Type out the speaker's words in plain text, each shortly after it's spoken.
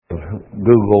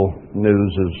Google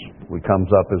News it comes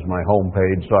up as my home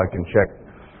page, so I can check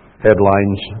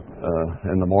headlines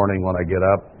in the morning when I get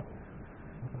up.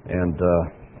 And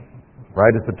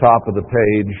right at the top of the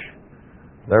page,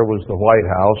 there was the White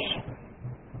House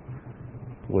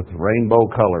with rainbow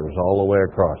colors all the way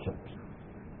across it.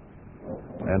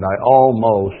 And I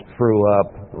almost threw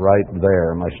up right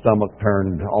there. My stomach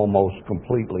turned almost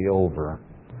completely over.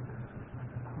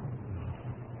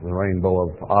 The rainbow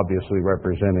of obviously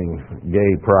representing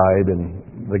gay pride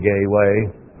and the gay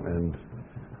way, and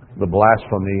the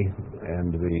blasphemy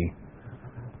and the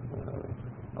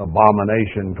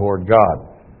abomination toward God.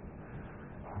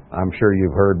 I'm sure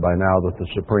you've heard by now that the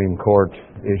Supreme Court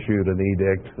issued an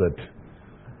edict that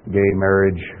gay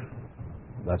marriage,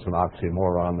 that's an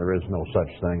oxymoron. There is no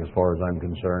such thing as far as I'm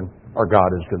concerned, or God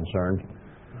is concerned,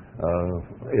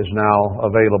 is now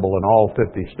available in all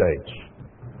 50 states.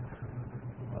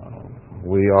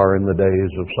 We are in the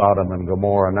days of Sodom and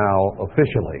Gomorrah now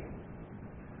officially.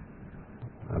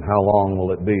 And how long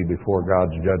will it be before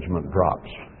God's judgment drops?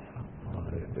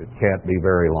 It can't be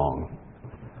very long.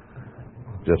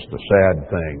 Just a sad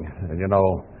thing. And you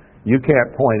know, you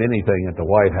can't point anything at the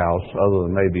White House other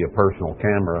than maybe a personal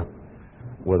camera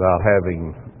without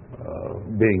having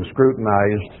being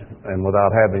scrutinized and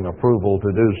without having approval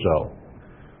to do so.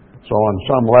 So on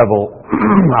some level,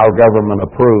 our government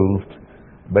approved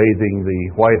bathing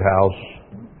the White House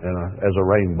as a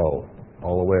rainbow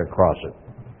all the way across it.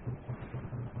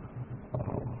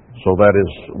 So that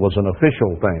was an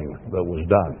official thing that was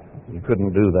done. You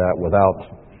couldn't do that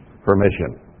without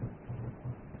permission.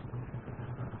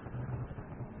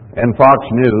 And Fox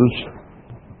News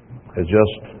has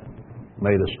just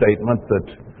made a statement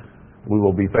that we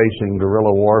will be facing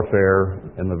guerrilla warfare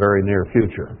in the very near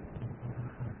future.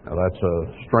 Now that's a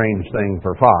strange thing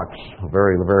for Fox, a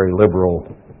very, very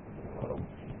liberal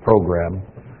program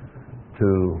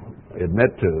to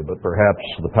admit to, but perhaps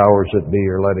the powers that be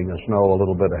are letting us know a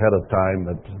little bit ahead of time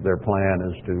that their plan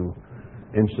is to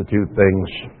institute things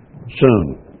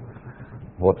soon.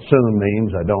 What soon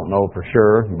means, I don't know for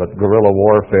sure, but guerrilla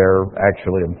warfare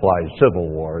actually implies civil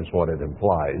war is what it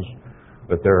implies.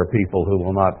 But there are people who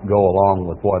will not go along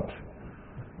with what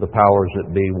the powers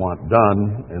that be want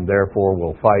done, and therefore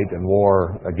will fight in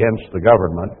war against the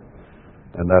government,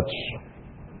 and that's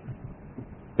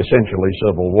essentially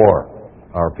civil war.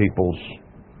 Our peoples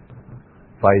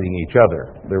fighting each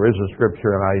other. There is a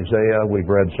scripture in Isaiah we've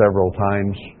read several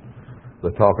times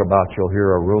that talk about you'll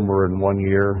hear a rumor in 1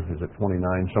 year. Is it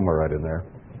 29? Somewhere right in there.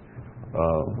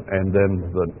 And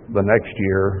then the next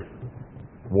year,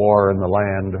 war in the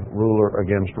land, ruler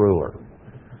against ruler.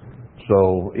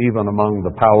 So even among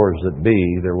the powers that be,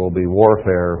 there will be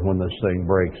warfare when this thing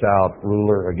breaks out,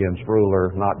 ruler against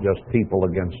ruler, not just people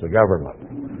against the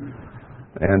government.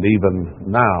 And even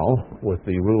now, with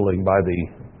the ruling by the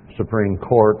Supreme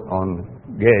Court on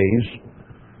gays,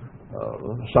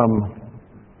 some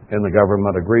in the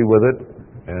government agree with it,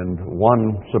 and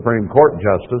one Supreme Court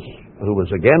justice who was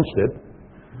against it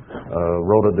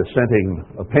wrote a dissenting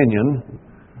opinion.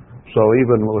 So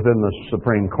even within the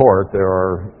Supreme Court, there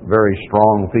are very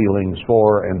strong feelings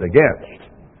for and against.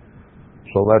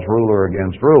 So that's ruler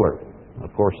against ruler.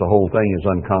 Of course, the whole thing is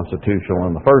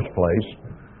unconstitutional in the first place,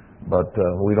 but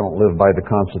we don't live by the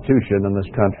Constitution in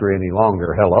this country any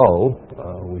longer. Hello.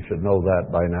 We should know that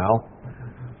by now.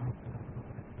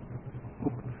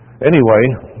 Anyway,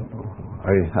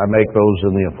 I make those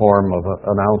in the form of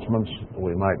announcements.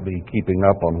 We might be keeping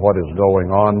up on what is going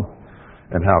on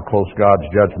and how close God's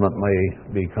judgment may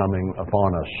be coming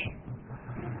upon us.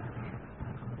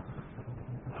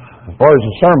 As far as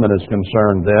the sermon is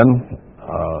concerned, then,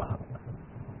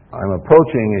 I'm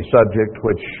approaching a subject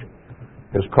which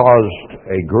has caused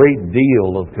a great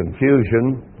deal of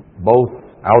confusion, both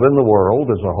out in the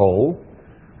world as a whole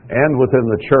and within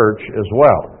the church as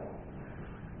well.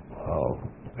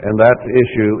 And that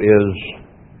issue is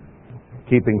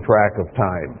keeping track of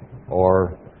time,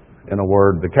 or in a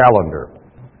word, the calendar.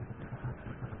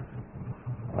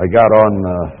 I got on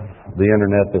the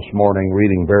internet this morning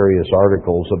reading various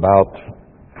articles about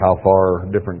how far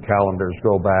different calendars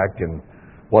go back and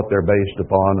what they're based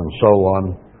upon and so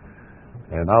on.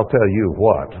 And I'll tell you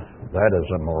what, that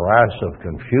is a morass of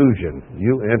confusion.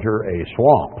 You enter a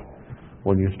swamp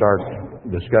when you start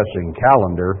discussing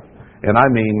calendar, and I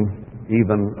mean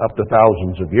even up to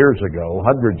thousands of years ago,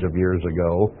 hundreds of years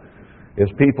ago, as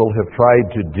people have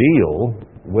tried to deal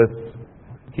with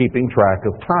keeping track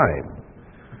of time.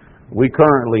 We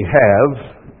currently have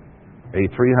a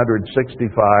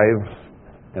 365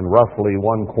 and roughly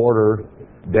 1/4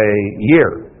 day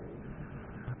year.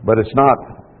 But it's not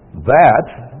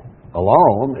that,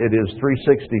 alone, it is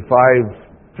 365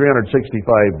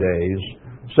 days,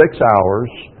 6 hours,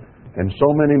 and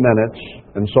so many minutes,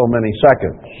 and so many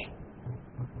seconds.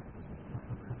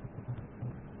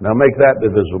 Now make that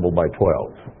divisible by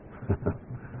 12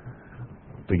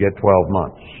 to get 12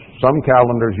 months. Some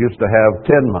calendars used to have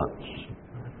 10 months.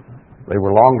 They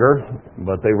were longer,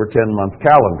 but they were 10-month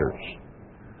calendars.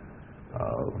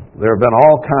 There have been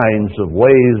all kinds of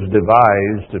ways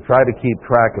devised to try to keep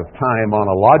track of time on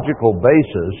a logical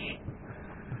basis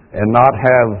and not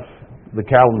have the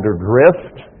calendar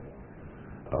drift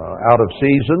out of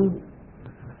season.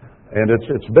 And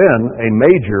it's been a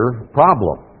major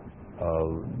problem.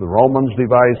 The Romans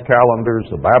devised calendars,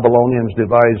 the Babylonians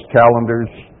devised calendars,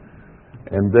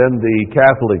 and then the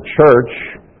Catholic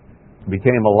Church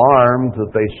became alarmed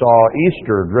that they saw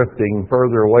Easter drifting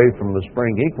further away from the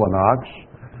spring equinox.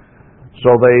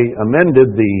 So they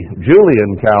amended the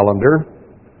Julian calendar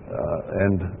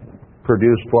and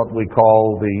produced what we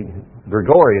call the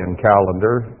Gregorian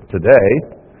calendar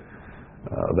today.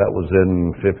 That was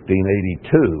in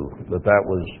 1582 that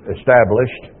was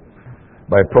established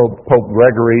by Pope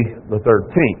Gregory the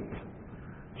 13th.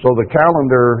 So the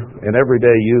calendar in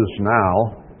everyday use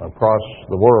now across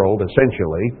the world,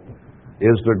 essentially,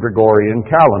 is the Gregorian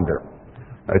calendar.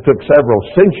 It took several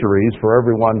centuries for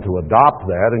everyone to adopt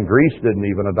that, and Greece didn't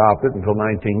even adopt it until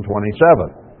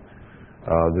 1927.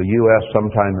 The U.S.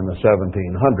 sometime in the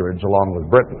 1700s, along with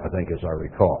Britain, I think, as I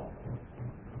recall.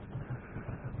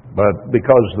 But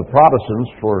because the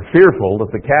Protestants were fearful that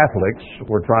the Catholics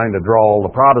were trying to draw all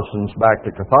the Protestants back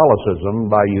to Catholicism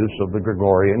by use of the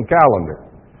Gregorian calendar.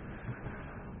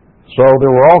 So there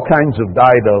were all kinds of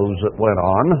didos that went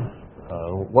on.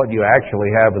 What you actually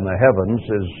have in the heavens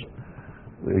is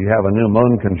you have a new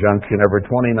moon conjunction every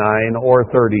 29 or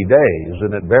 30 days,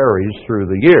 and it varies through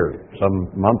the year. Some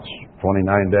months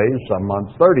 29 days, some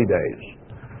months 30 days.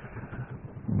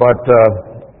 But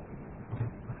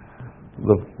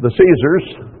the Caesars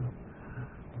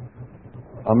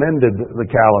amended the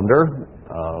calendar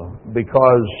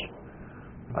because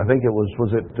I think it was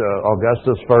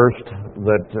Augustus first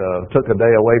that took a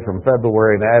day away from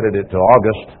February and added it to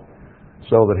August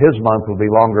so that his month would be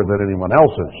longer than anyone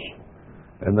else's.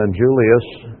 And then Julius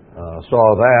saw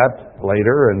that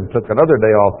later and took another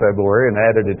day off February and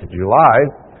added it to July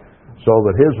so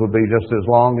that his would be just as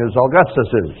long as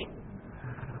Augustus's.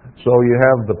 So you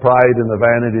have the pride and the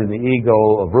vanity and the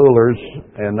ego of rulers,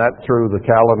 and that threw the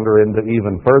calendar into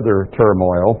even further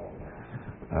turmoil.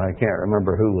 I can't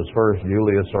remember who was first,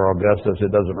 Julius or Augustus. It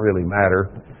doesn't really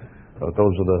matter. But those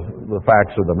are the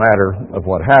facts of the matter of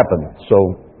what happened.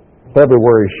 So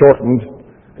February shortened,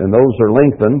 and those are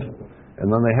lengthened.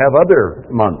 And then they have other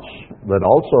months that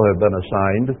also have been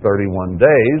assigned 31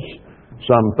 days,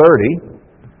 some 30,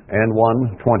 and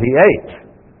one 28.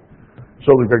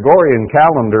 So the Gregorian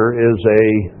calendar is a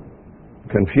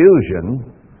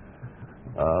confusion,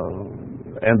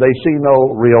 and they see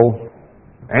no real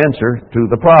answer to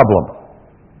the problem.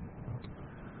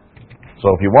 So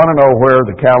if you want to know where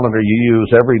the calendar you use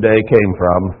every day came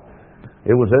from,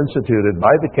 it was instituted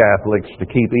by the Catholics to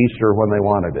keep Easter when they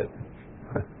wanted it.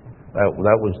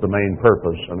 That was the main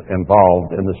purpose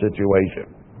involved in the situation.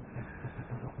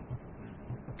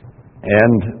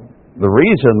 And the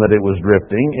reason that it was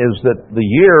drifting is that the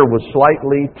year was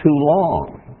slightly too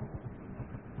long.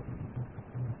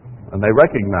 And they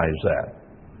recognized that.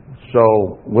 So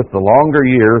with the longer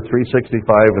year, 365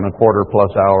 and a quarter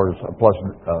plus hours, plus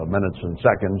minutes and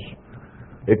seconds,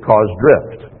 it caused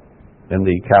drift in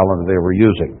the calendar they were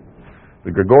using.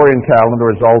 The Gregorian calendar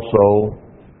is also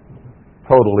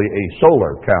totally a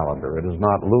solar calendar. It is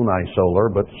not lunisolar,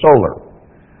 but solar.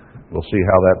 We'll see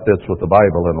how that fits with the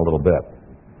Bible in a little bit.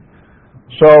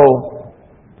 So,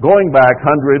 going back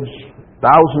hundreds,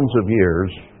 thousands of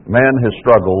years, man has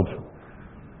struggled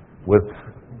with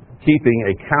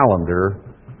keeping a calendar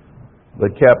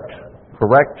that kept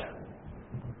correct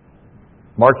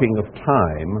marking of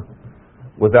time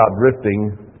without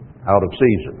drifting out of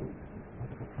season.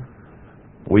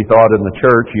 We thought in the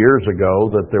church years ago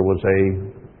that there was a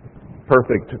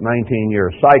perfect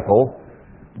 19-year cycle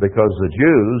because the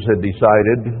Jews had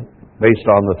decided, based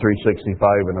on the 365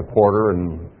 and a quarter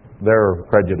and their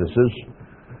prejudices,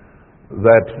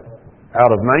 that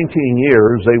out of 19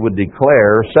 years they would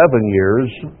declare 7 years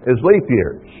as leap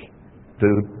years to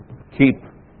keep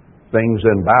things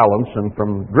in balance and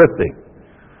from drifting.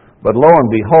 But lo and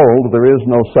behold, there is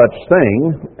no such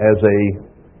thing as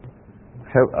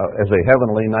a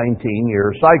heavenly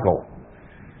 19-year cycle.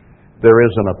 There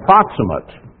is an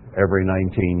approximate every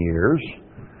 19 years,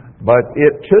 But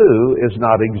it too is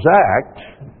not exact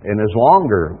and is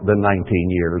longer than 19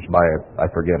 years by, I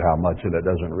forget how much, and it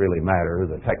doesn't really matter,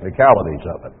 the technicalities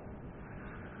of it.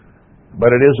 But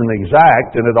it isn't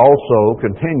exact, and it also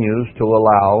continues to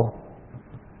allow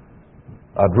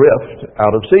a drift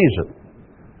out of season.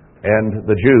 And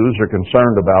the Jews are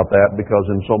concerned about that because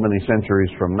in so many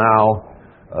centuries from now,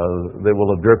 they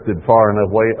will have drifted far enough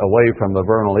away from the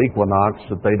vernal equinox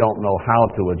that they don't know how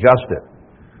to adjust it.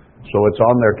 So it's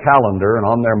on their calendar and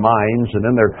on their minds and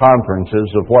in their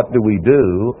conferences of what do we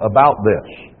do about this.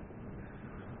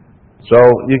 So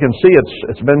you can see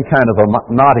it's been kind of a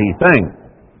knotty thing.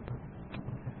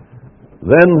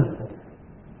 Then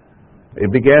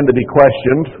it began to be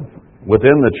questioned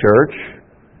within the church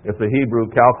if the Hebrew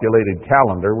calculated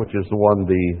calendar, which is the one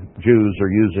the Jews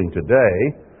are using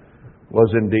today,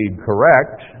 was indeed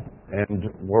correct, and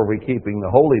were we keeping the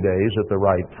holy days at the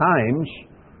right times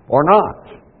or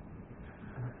not?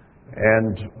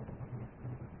 And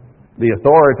the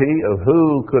authority of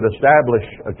who could establish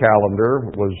a calendar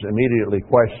was immediately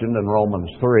questioned in Romans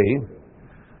 3,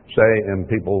 and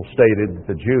people stated that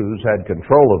the Jews had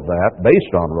control of that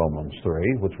based on Romans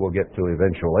 3, which we'll get to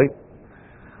eventually.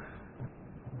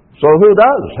 So who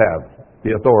does have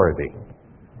the authority?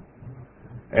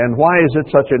 And why is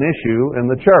it such an issue in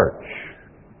the church?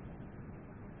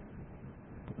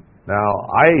 Now,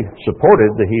 I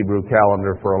supported the Hebrew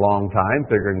calendar for a long time,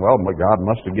 figuring, well, God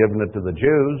must have given it to the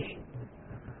Jews.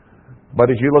 But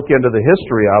as you look into the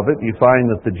history of it, you find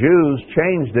that the Jews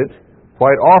changed it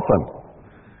quite often.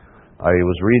 I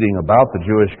was reading about the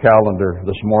Jewish calendar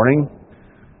this morning,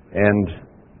 and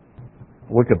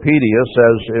Wikipedia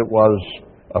says it was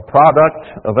a product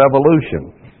of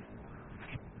evolution.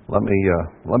 Let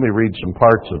me read some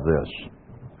parts of this.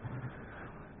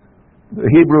 The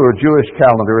Hebrew or Jewish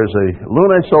calendar is a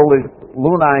lunisolar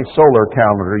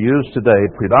calendar used today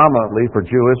predominantly for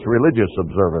Jewish religious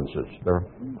observances, their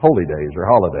holy days or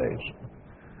holidays.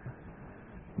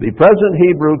 The present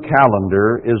Hebrew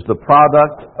calendar is the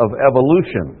product of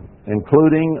evolution,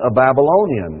 including a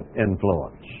Babylonian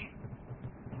influence.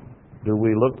 Do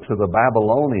we look to the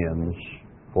Babylonians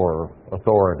for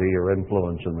authority or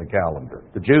influence in the calendar?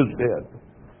 The Jews did.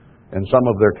 And some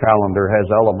of their calendar has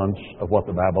elements of what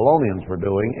the Babylonians were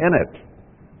doing in it.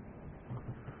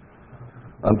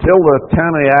 Until the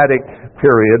Tannaitic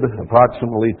period,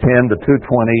 approximately 10 to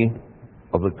 220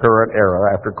 of the current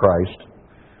era after Christ,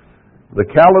 the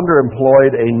calendar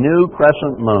employed a new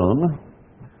crescent moon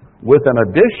with an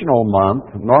additional month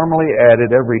normally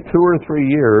added every 2 or 3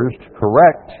 years to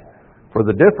correct for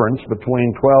the difference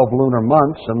between 12 lunar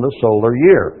months and the solar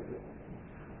year.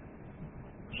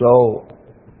 So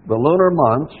the lunar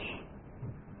months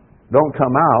don't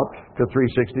come out to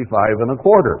 365 and a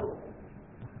quarter.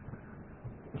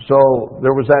 So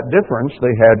there was that difference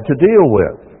they had to deal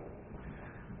with.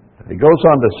 It goes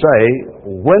on to say,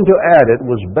 when to add it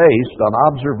was based on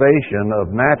observation of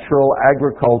natural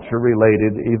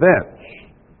agriculture-related events.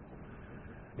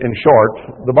 In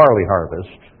short, the barley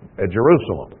harvest at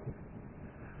Jerusalem.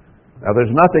 Now,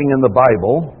 there's nothing in the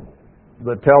Bible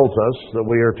that tells us that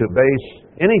we are to base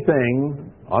anything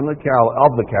on the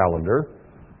calendar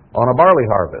on a barley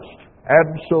harvest.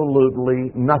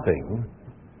 Absolutely nothing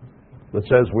that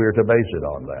says we are to base it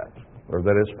on that, or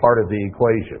that it's part of the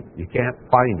equation. You can't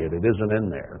find it. It isn't in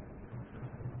there.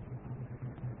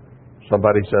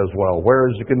 Somebody says, well, where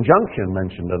is the conjunction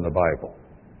mentioned in the Bible?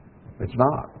 It's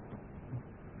not.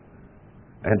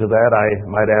 And to that I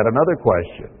might add another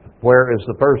question. Where is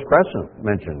the first crescent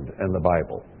mentioned in the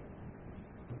Bible?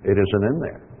 It isn't in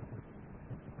there.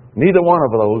 Neither one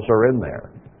of those are in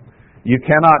there. You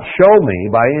cannot show me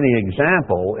by any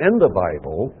example in the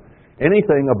Bible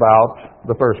anything about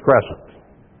the first crescent.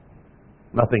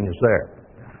 Nothing is there.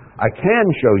 I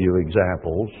can show you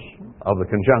examples of the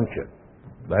conjunction.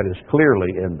 That is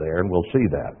clearly in there, and we'll see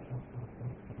that.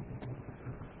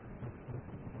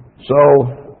 So,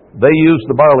 they used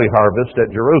the barley harvest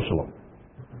at Jerusalem.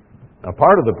 Now,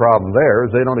 part of the problem there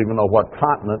is they don't even know what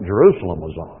continent Jerusalem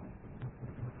was on,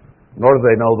 nor do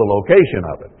they know the location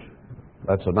of it.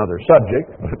 That's another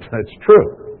subject, but it's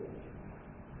true.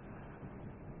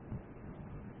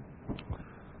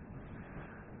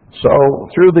 So,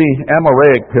 through the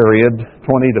Amoraic period,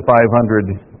 20 to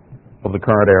 500 of the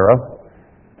current era,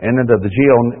 and into the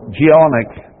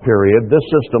Geonic period, this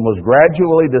system was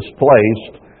gradually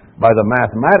displaced by the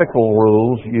mathematical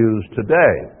rules used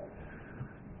today.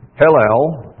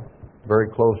 Hillel, very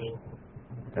close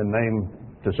in name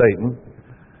to Satan,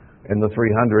 in the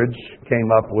 300s,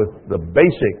 came up with the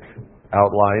basic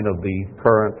outline of the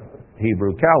current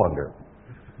Hebrew calendar.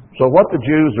 So what the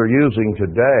Jews are using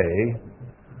today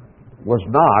was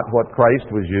not what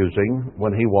Christ was using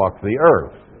when he walked the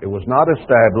earth. It was not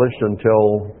established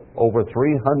until over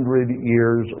 300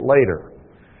 years later.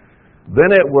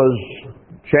 Then it was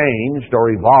changed or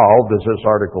evolved, as this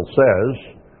article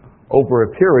says, over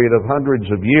a period of hundreds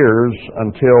of years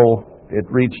until it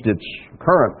reached its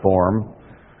current form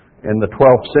in the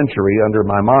 12th century under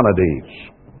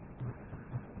Maimonides.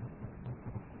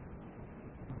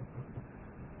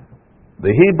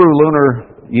 The Hebrew lunar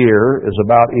year is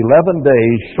about 11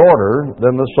 days shorter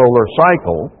than the solar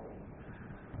cycle,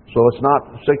 so it's not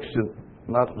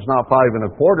 5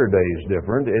 1/4 days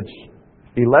different. It's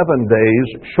 11 days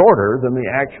shorter than the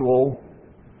actual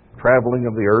traveling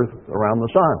of the earth around the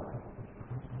sun.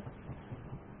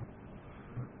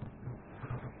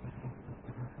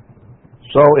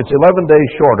 So it's 11 days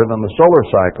shorter than the solar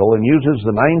cycle and uses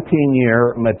the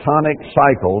 19-year Metonic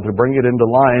cycle to bring it into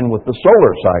line with the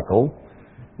solar cycle,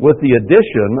 with the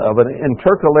addition of an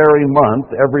intercalary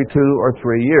month every 2 or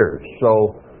 3 years.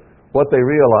 So what they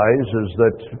realize is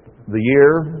that the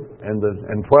year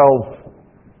and 12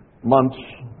 months,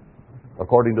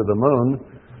 according to the moon,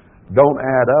 don't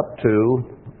add up to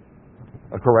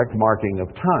a correct marking of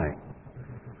time.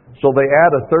 So they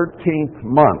add a 13th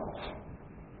month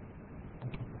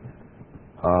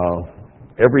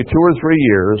every 2 or 3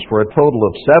 years for a total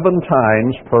of 7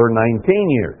 times per 19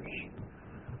 years.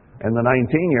 And the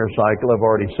 19-year cycle, I've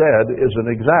already said, isn't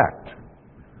exact.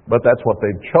 But that's what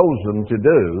they've chosen to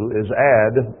do, is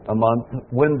add a month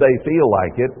when they feel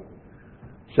like it,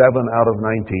 7 out of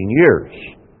 19 years.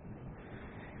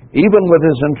 Even with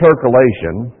his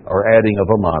intercalation, or adding of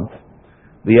a month,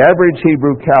 the average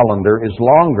Hebrew calendar is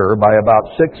longer by about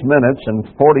 6 minutes and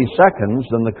 40 seconds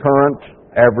than the current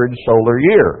average solar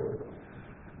year.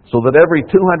 So that every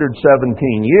 217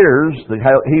 years, the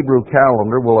Hebrew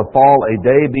calendar will fall a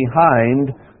day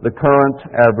behind the current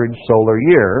average solar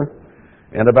year,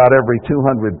 and about every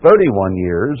 231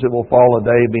 years, it will fall a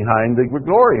day behind the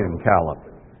Gregorian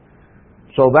calendar.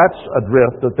 So that's a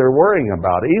drift that they're worrying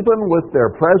about. Even with their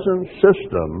present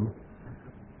system,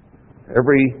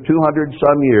 every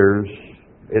 200-some years,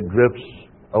 it drifts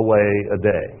away a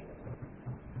day.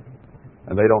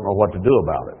 And they don't know what to do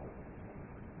about it.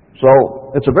 So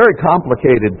it's a very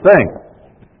complicated thing.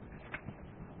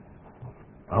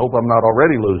 I hope I'm not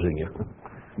already losing you.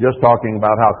 Just talking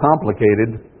about how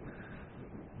complicated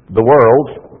the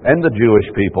world and the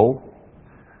Jewish people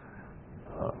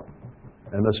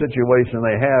and the situation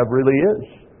they have really is.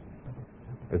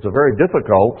 It's a very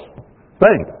difficult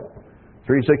thing.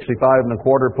 365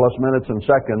 1/4 plus minutes and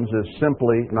seconds is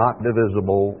simply not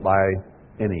divisible by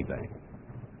anything,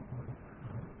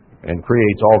 and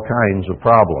creates all kinds of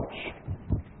problems.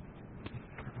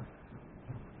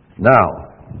 Now,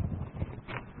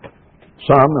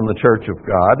 some in the Church of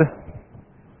God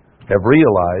have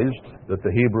realized that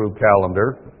the Hebrew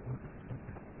calendar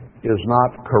is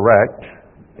not correct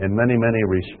in many, many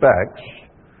respects.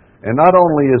 And not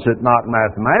only is it not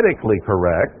mathematically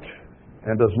correct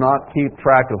and does not keep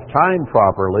track of time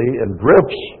properly and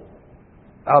drifts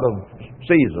out of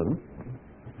season,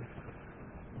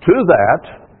 to that,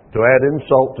 to add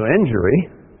insult to injury,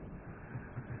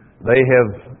 they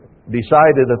have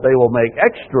decided that they will make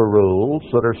extra rules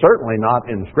that are certainly not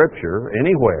in Scripture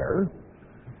anywhere.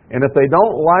 And if they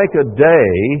don't like a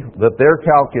day that their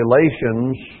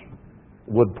calculations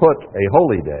would put a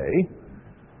holy day,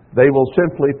 they will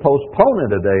simply postpone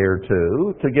it a day or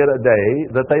two to get a day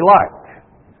that they like.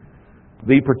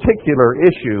 The particular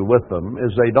issue with them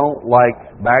is they don't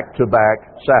like back-to-back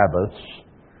Sabbaths.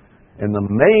 And the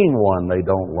main one they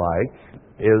don't like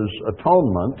is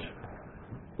atonement,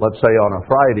 let's say on a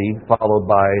Friday, followed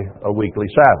by a weekly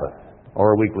Sabbath,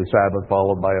 or a weekly Sabbath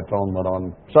followed by atonement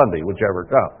on Sunday, whichever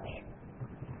comes.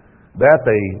 That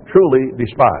they truly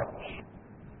despise.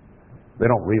 They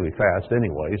don't really fast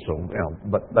anyway, so,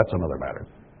 but that's another matter.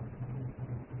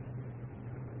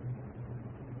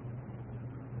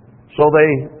 So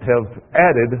they have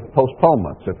added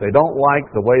postponements. If they don't like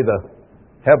the way the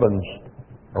heavens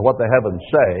or what the heavens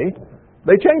say,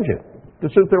 they change it to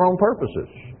suit their own purposes.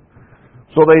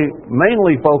 So they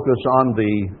mainly focus on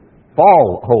the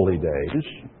fall holy days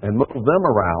and move them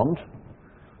around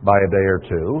by a day or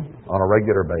two on a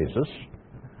regular basis.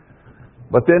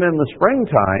 But then in the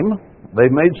springtime,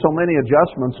 they've made so many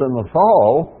adjustments in the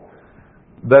fall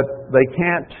that they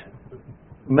can't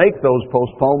make those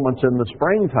postponements in the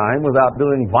springtime without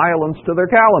doing violence to their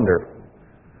calendar.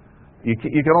 You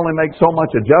can only make so much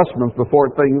adjustments before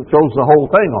it throws the whole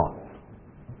thing off.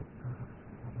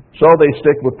 So they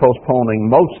stick with postponing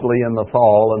mostly in the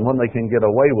fall and when they can get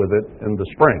away with it in the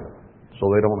spring. So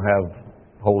they don't have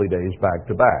holy days back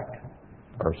to back,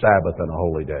 or Sabbath and a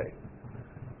holy day.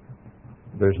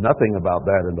 There's nothing about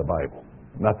that in the Bible.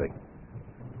 Nothing.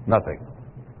 Nothing.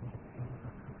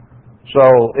 So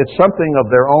it's something of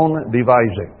their own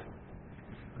devising.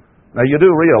 Now you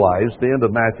do realize, the end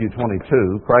of Matthew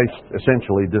 22, Christ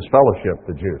essentially disfellowshipped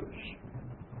the Jews.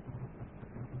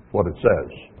 That's what it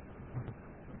says.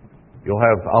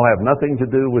 I'll have nothing to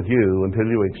do with you until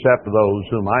you accept those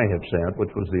whom I have sent,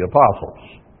 which was the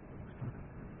apostles.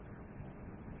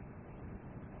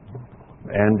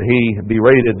 And he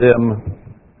berated them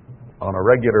on a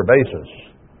regular basis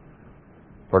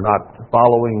for not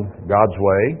following God's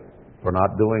way, for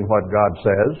not doing what God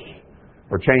says,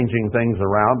 for changing things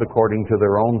around according to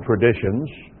their own traditions,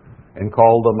 and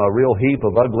called them a real heap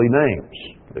of ugly names,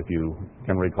 if you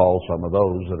can recall some of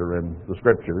those that are in the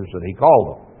Scriptures that he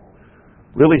called them.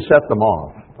 Really set them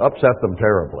off, upset them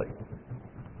terribly.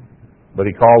 But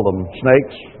he called them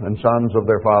snakes and sons of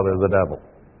their father the devil.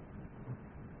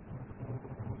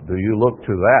 Do you look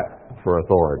to that for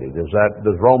authority?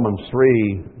 Does Romans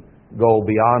 3 go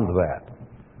beyond that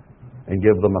and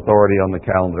give them authority on the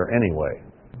calendar anyway?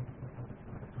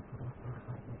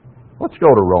 Let's go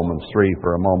to Romans 3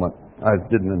 for a moment. I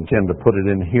didn't intend to put it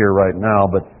in here right now,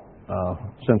 but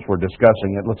since we're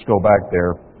discussing it, let's go back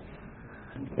there.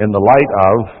 In the light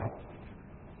of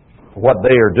what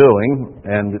they are doing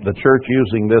and the church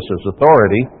using this as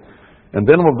authority, and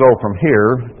then we'll go from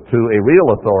here to a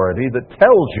real authority that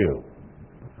tells you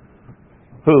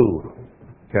who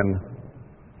can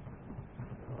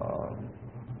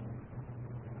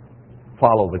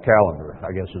follow the calendar,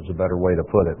 I guess is a better way to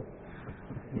put it.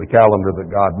 The calendar that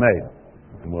God made.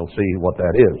 And we'll see what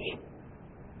that is.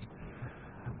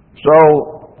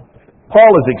 So,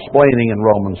 Paul is explaining in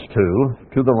Romans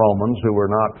 2 to the Romans who were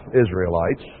not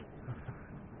Israelites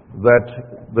that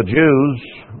the Jews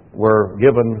were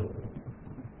given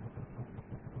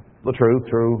the truth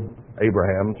through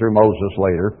Abraham, through Moses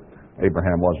later.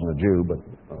 Abraham wasn't a Jew, but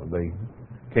they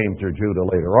came through Judah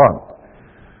later on.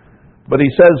 But he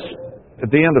says at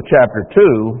the end of chapter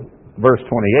 2, verse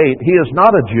 28, he is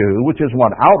not a Jew, which is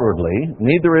one outwardly,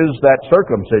 neither is that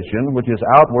circumcision, which is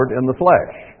outward in the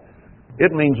flesh.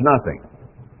 It means nothing.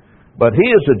 But he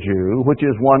is a Jew, which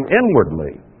is one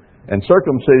inwardly, and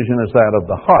circumcision is that of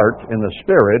the heart, in the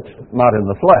spirit, not in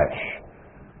the flesh,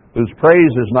 whose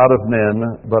praise is not of men,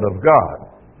 but of God.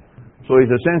 So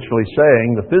he's essentially saying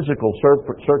the physical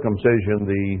circumcision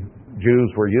the Jews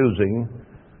were using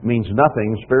means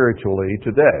nothing spiritually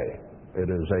today. It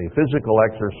is a physical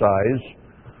exercise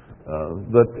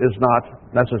that is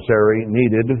not necessary,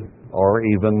 needed, or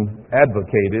even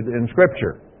advocated in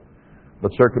Scripture.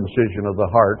 But circumcision of the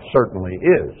heart certainly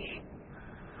is.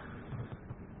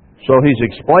 So he's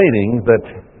explaining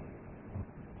that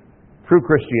true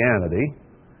Christianity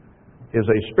is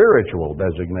a spiritual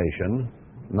designation,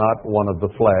 not one of the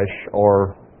flesh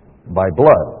or by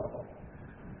blood.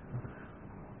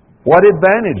 What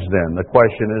advantage then, the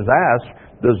question is asked,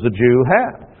 does the Jew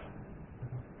have?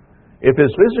 If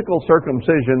his physical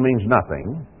circumcision means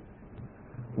nothing,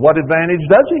 what advantage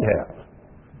does he have?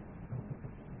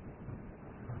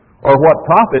 Or what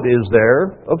profit is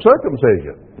there of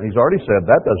circumcision? He's already said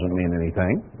that doesn't mean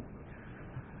anything.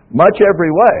 Much every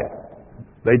way.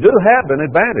 They do have an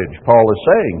advantage, Paul is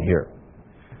saying here.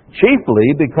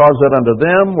 Chiefly because that unto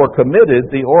them were committed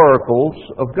the oracles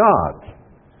of God.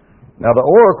 Now the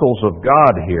oracles of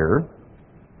God here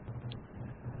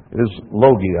is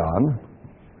logion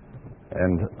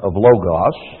and of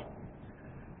logos,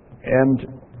 and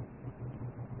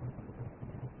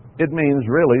it means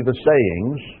really the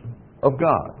sayings of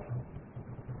God.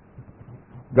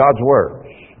 God's words.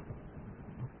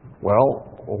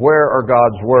 Well, where are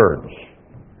God's words?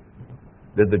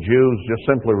 Did the Jews just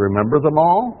simply remember them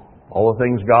all? All the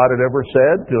things God had ever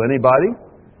said to anybody?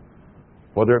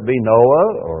 Whether it be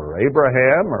Noah or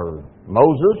Abraham or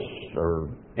Moses or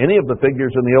any of the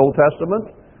figures in the Old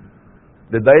Testament?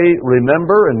 Did they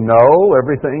remember and know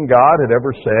everything God had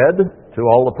ever said to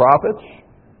all the prophets?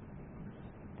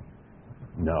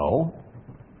 No.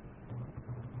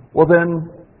 Well then,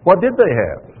 what did they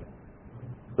have?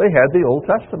 They had the Old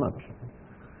Testament.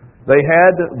 They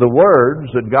had the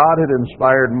words that God had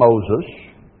inspired Moses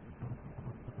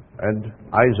and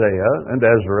Isaiah and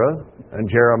Ezra and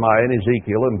Jeremiah and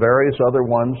Ezekiel and various other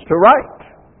ones to write.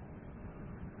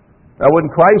 Now when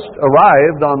Christ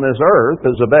arrived on this earth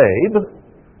as a babe,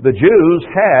 the Jews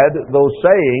had those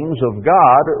sayings of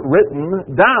God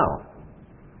written down.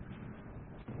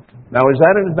 Now is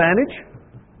that an advantage?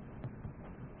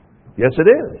 Yes, it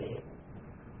is.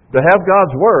 To have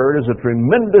God's Word is a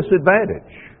tremendous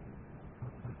advantage.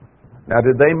 Now,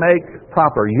 did they make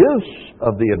proper use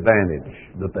of the advantage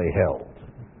that they held?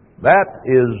 That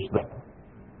is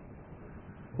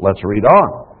Let's read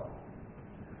on.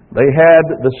 They had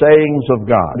the sayings of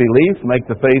God. Belief make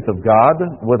the faith of God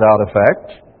without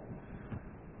effect.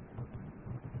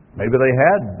 Maybe they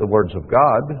had the words of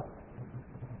God,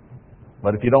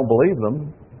 but if you don't believe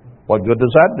them, what good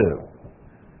does that do?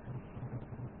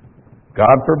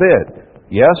 God forbid.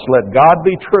 Yes, let God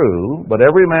be true, but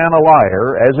every man a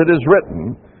liar, as it is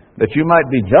written, that you might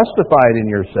be justified in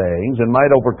your sayings and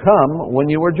might overcome when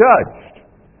you were judged.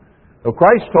 So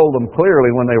Christ told them clearly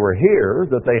when they were here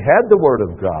that they had the Word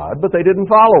of God, but they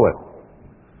didn't follow it.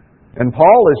 And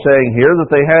Paul is saying here that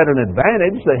they had an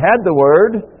advantage. They had the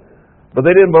Word, but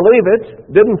they didn't believe it,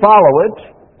 didn't follow it,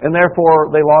 and therefore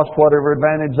they lost whatever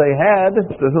advantage they had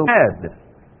to whom had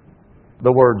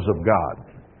the words of God.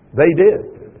 They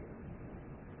did,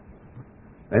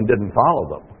 and didn't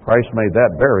follow them. Christ made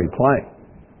that very plain.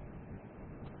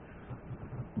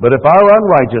 But if our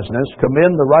unrighteousness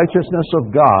commend the righteousness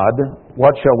of God,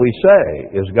 what shall we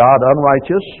say? Is God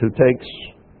unrighteous who takes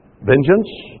vengeance?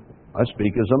 I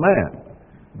speak as a man.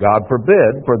 God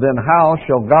forbid, for then how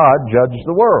shall God judge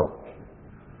the world?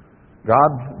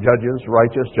 God judges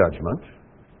righteous judgment,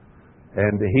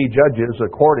 and He judges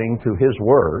according to His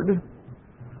Word.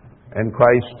 And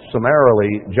Christ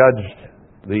summarily judged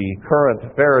the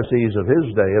current Pharisees of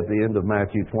His day at the end of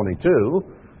Matthew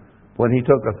 22, when He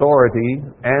took authority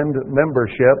and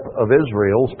membership of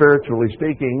Israel, spiritually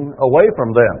speaking, away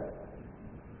from them.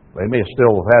 They may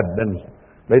still have been,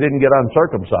 they didn't get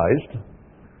uncircumcised,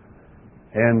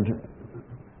 and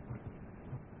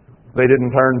they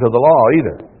didn't turn to the law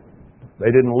either.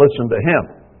 They didn't listen to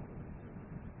Him.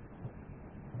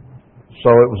 So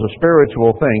it was a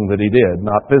spiritual thing that He did,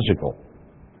 not physical.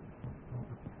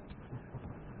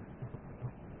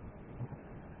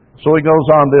 So he goes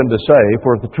on then to say,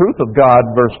 for the truth of God,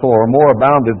 verse 4, more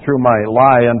abounded through my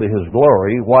lie unto His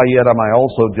glory, why yet am I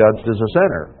also judged as a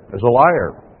sinner, as a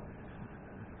liar?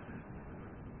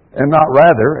 And not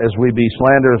rather, as we be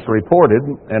slanderously reported,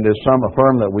 and as some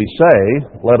affirm that we say,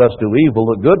 let us do evil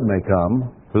that good may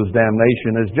come, whose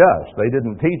damnation is just. They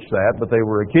didn't teach that, but they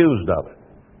were accused of it.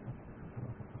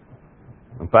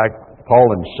 In fact, Paul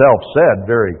himself said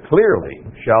very clearly,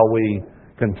 shall we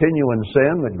continue in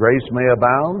sin that grace may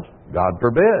abound? God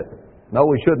forbid. No,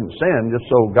 we shouldn't sin just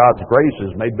so God's grace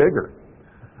is made bigger.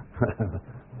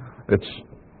 It's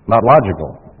not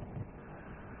logical.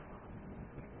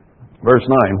 Verse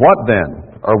 9, what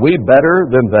then? Are we better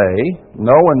than they?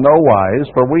 No, in no wise,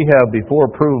 for we have before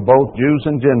proved both Jews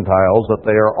and Gentiles that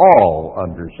they are all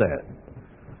under sin.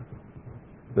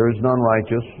 There is none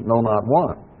righteous, no, not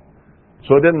one.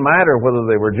 So it didn't matter whether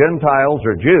they were Gentiles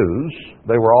or Jews,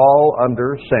 they were all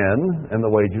under sin, and the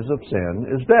wages of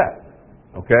sin is death.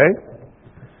 Okay?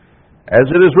 As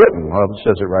it is written, well, it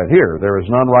says it right here, there is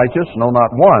none righteous, no, not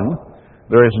one.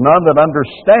 There is none that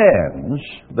understands,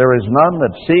 there is none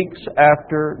that seeks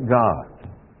after God.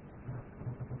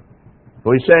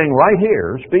 So he's saying right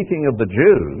here, speaking of the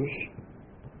Jews,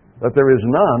 that there is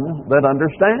none that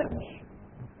understands.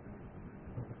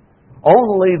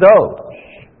 Only those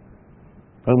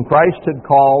whom Christ had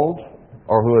called,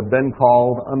 or who had been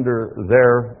called under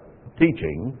their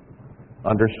teaching,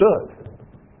 understood.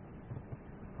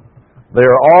 They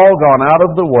are all gone out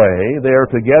of the way. They are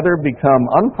together become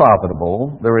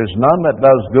unprofitable. There is none that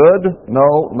does good,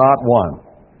 no, not one.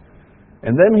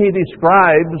 And then he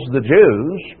describes the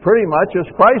Jews pretty much as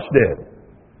Christ did.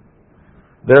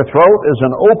 Their throat is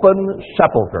an open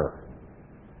sepulcher.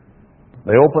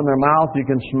 They open their mouth, you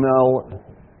can smell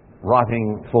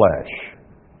rotting flesh.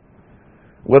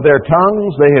 With their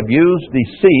tongues they have used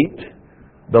deceit.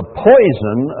 The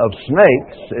poison of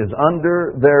snakes is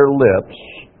under their lips,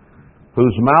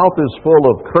 whose mouth is full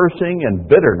of cursing and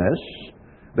bitterness.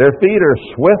 Their feet are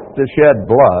swift to shed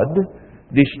blood.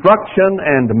 Destruction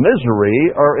and misery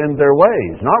are in their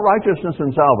ways. Not righteousness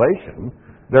and salvation.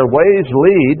 Their ways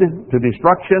lead to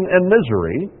destruction and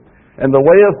misery, and the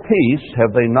way of peace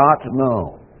have they not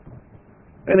known.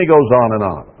 And he goes on and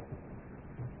on.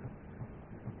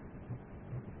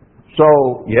 So,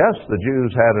 yes, the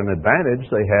Jews had an advantage.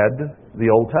 They had the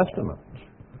Old Testament.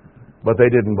 But they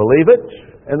didn't believe it,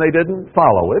 and they didn't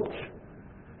follow it,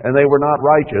 and they were not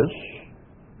righteous,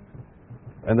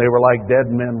 and they were like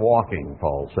dead men walking,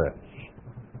 Paul says.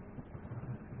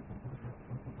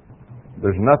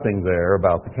 There's nothing there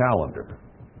about the calendar.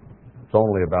 It's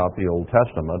only about the Old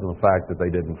Testament and the fact that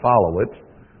they didn't follow it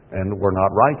and were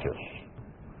not righteous.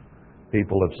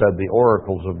 People have said the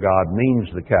oracles of God means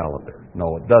the calendar.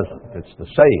 No, it doesn't. It's the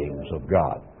sayings of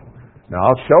God. Now,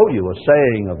 I'll show you a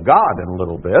saying of God in a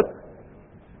little bit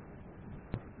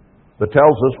that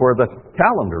tells us where the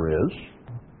calendar is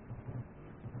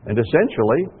and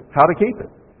essentially how to keep it.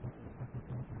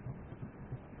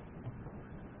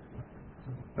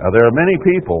 Now, there are many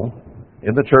people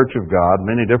in the Church of God,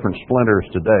 many different splinters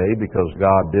today, because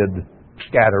God did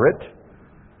scatter it,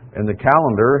 and the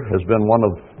calendar has been one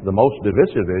of the most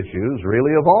divisive issues,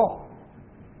 really, of all.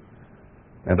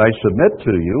 And I submit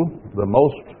to you, the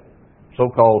most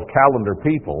so-called calendar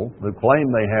people who claim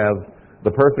they have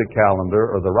the perfect calendar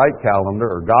or the right calendar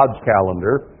or God's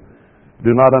calendar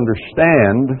do not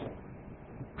understand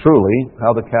truly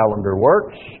how the calendar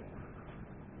works,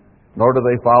 nor do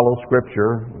they follow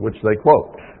Scripture which they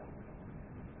quote.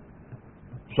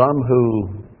 Some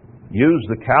who use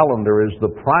the calendar as the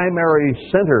primary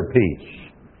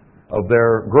centerpiece of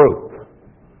their group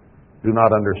do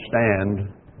not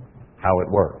understand how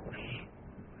it works.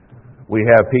 We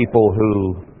have people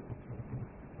who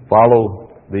follow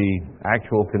the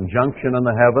actual conjunction in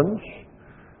the heavens.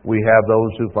 We have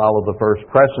those who follow the first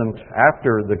crescent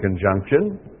after the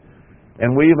conjunction.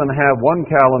 And we even have one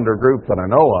calendar group that I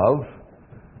know of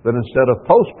that instead of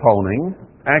postponing,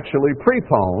 actually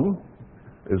prepone,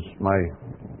 is my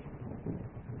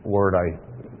word I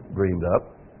dreamed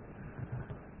up.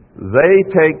 They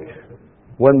take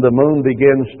when the moon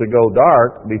begins to go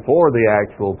dark before the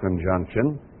actual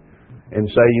conjunction and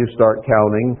say you start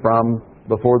counting from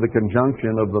before the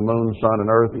conjunction of the moon, sun, and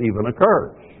earth even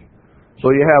occurs. So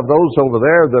you have those over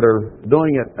there that are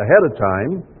doing it ahead of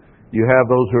time. You have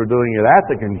those who are doing it at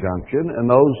the conjunction, and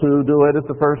those who do it at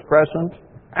the first crescent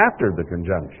after the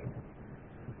conjunction.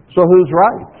 So who's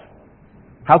right?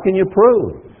 How can you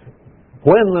prove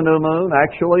when the new moon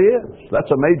actually is? That's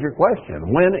a major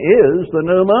question. When is the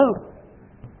new moon?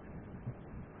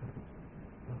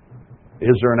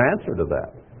 Is there an answer to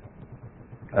that?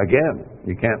 Again,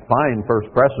 you can't find first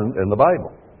crescent in the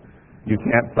Bible. You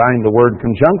can't find the word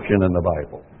conjunction in the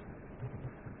Bible.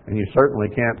 And you certainly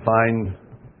can't find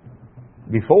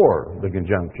before the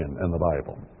conjunction in the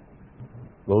Bible.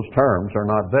 Those terms are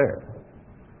not there.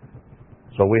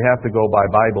 So we have to go by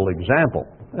Bible example.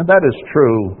 And that is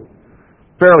true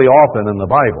fairly often in the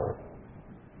Bible.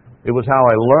 It was how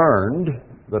I learned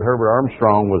that Herbert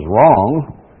Armstrong was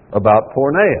wrong about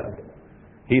porneia.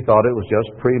 He thought it was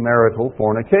just premarital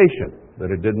fornication,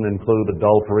 that it didn't include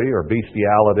adultery or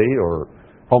bestiality or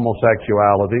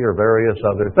homosexuality or various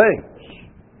other things.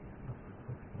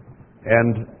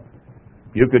 And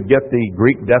you could get the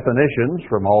Greek definitions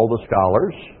from all the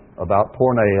scholars about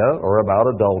porneia or about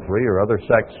adultery or other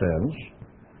sex sins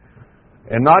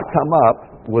and not come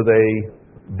up with a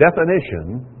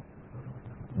definition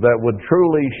that would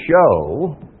truly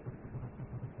show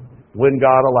when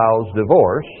God allows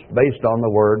divorce based on the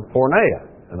word porneia.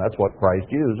 And that's what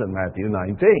Christ used in Matthew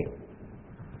 19.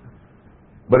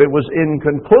 But it was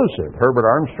inconclusive. Herbert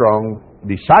Armstrong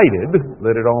decided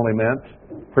that it only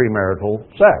meant premarital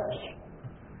sex.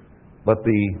 But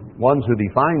the ones who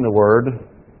define the word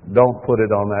don't put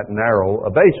it on that narrow a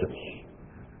basis.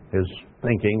 His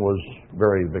thinking was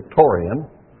very Victorian,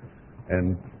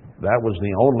 and that was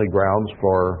the only grounds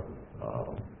for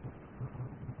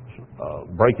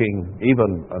breaking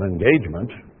even an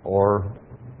engagement or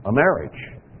a marriage.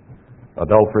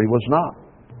 Adultery was not.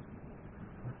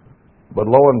 But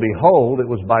lo and behold, it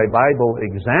was by Bible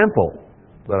example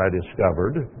that I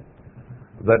discovered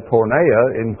that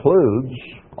porneia includes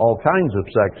all kinds of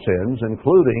sex sins,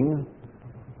 including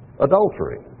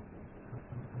adultery.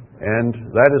 And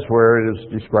that is where it is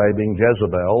describing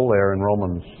Jezebel there in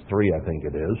Romans 3, I think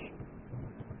it is.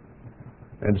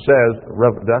 And says,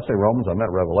 did I say Romans? I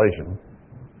meant Revelation.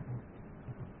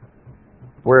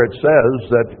 Where it says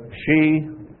that she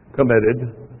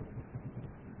committed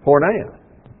porneia.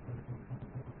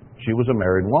 She was a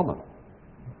married woman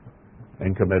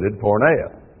and committed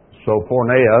porneia. So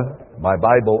porneia, by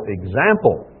Bible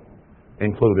example,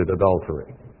 included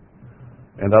adultery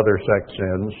and other sex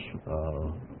sins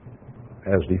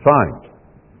as defined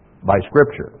by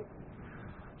Scripture.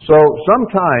 So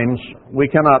sometimes we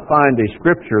cannot find a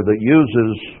Scripture that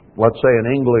uses, let's say,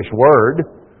 an English word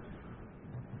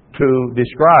to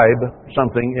describe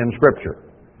something in Scripture.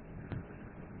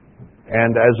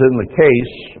 And as in the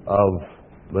case of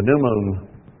the new moon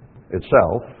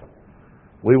itself,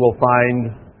 we will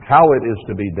find how it is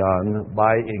to be done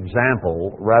by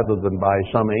example rather than by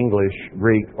some English,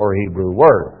 Greek, or Hebrew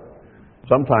word.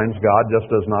 Sometimes God just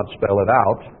does not spell it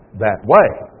out that way,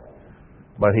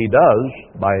 but He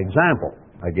does by example.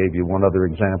 I gave you one other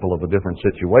example of a different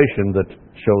situation that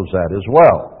shows that as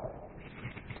well.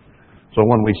 So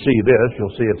when we see this,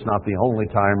 you'll see it's not the only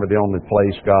time or the only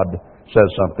place God says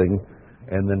something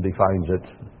and then defines it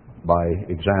by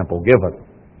example given.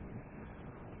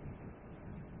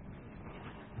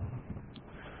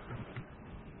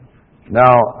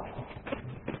 Now,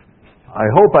 I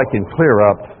hope I can clear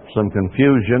up some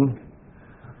confusion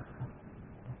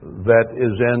that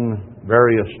is in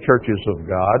various churches of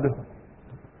God,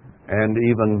 and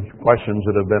even questions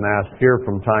that have been asked here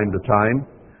from time to time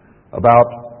about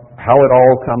how it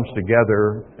all comes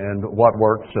together and what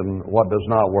works and what does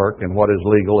not work and what is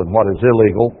legal and what is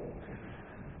illegal.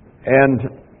 And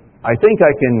I think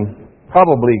I can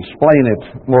probably explain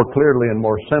it more clearly and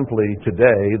more simply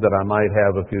today than I might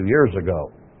have a few years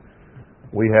ago.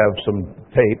 We have some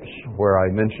tapes where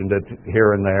I mentioned it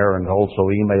here and there, and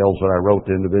also emails that I wrote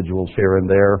to individuals here and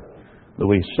there that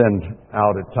we send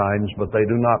out at times, but they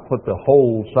do not put the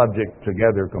whole subject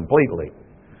together completely.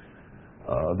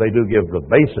 They do give the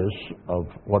basis of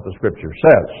what the Scripture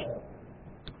says.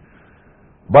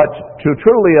 But to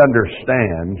truly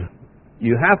understand,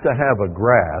 you have to have a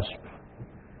grasp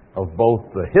of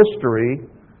both the history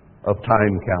of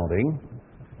time counting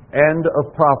and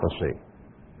of prophecy.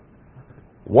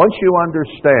 Once you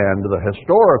understand the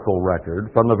historical record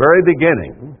from the very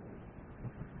beginning,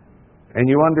 and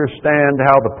you understand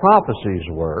how the prophecies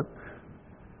work,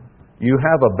 you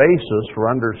have a basis for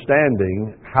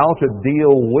understanding how to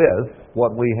deal with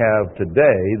what we have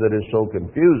today that is so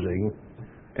confusing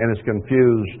and has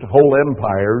confused whole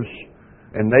empires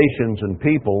and nations and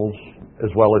peoples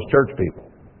as well as church people.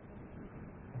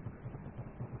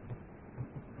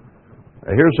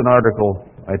 Here's an article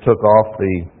I took off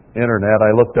the internet.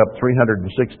 I looked up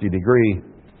 360-degree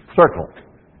circle.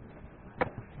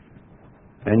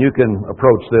 And you can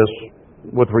approach this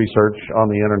with research on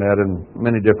the internet in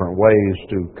many different ways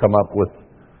to come up with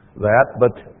that.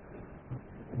 But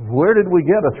where did we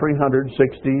get a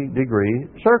 360-degree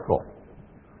circle?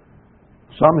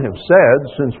 Some have said,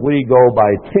 since we go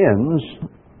by tens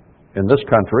in this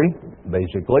country,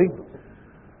 basically,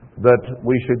 that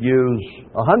we should use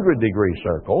a 100-degree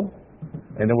circle,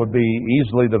 and it would be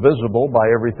easily divisible by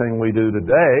everything we do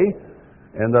today,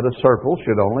 and that a circle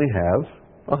should only have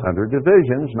 100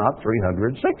 divisions, not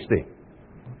 360.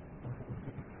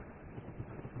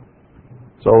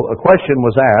 So a question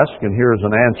was asked, and here's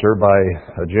an answer by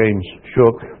James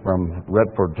Shook from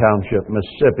Redford Township,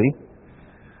 Mississippi.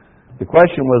 The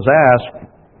question was asked,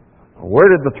 where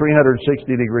did the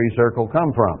 360-degree circle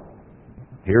come from?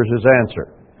 Here's his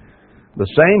answer. The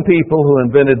same people who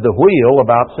invented the wheel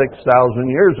about 6,000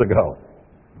 years ago.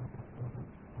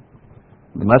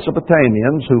 The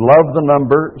Mesopotamians who loved the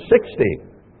number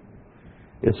 60.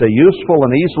 It's a useful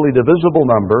and easily divisible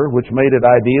number which made it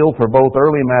ideal for both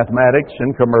early mathematics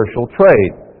and commercial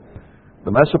trade.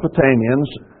 The Mesopotamians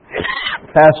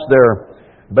passed their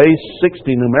base 60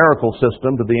 numerical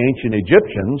system to the ancient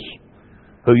Egyptians,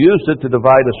 who used it to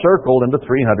divide a circle into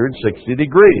 360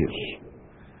 degrees.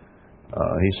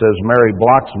 He says Mary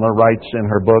Blocksma writes in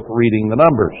her book, Reading the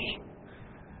Numbers.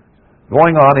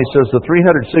 Going on, he says the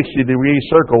 360-degree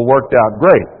circle worked out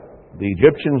great. The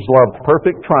Egyptians loved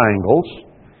perfect triangles,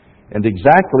 and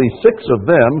exactly 6 of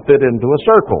them fit into a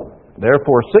circle.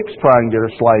 Therefore, 6 triangular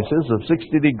slices of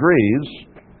 60 degrees,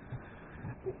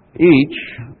 each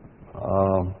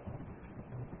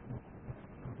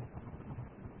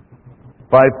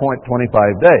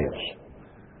 5.25 days.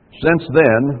 Since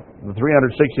then, the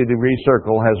 360-degree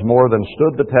circle has more than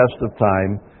stood the test of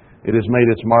time. It has made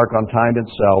its mark on time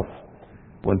itself.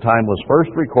 When time was first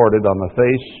recorded on the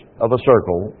face of a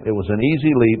circle, it was an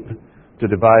easy leap to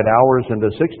divide hours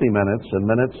into 60 minutes and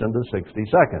minutes into 60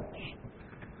 seconds.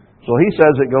 So he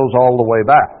says it goes all the way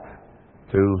back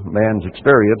to man's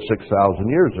experience 6,000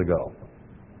 years ago.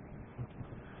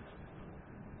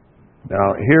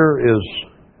 Now, here is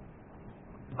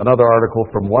another article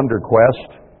from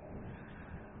WonderQuest.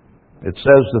 It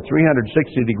says the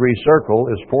 360-degree circle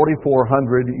is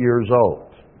 4,400 years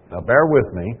old. Now, bear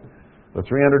with me. The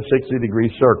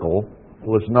 360-degree circle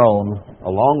was known a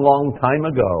long, long time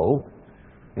ago,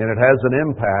 and it has an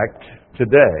impact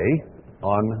today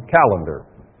on calendar.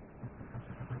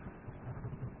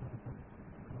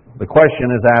 The question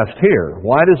is asked here,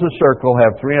 why does a circle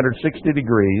have 360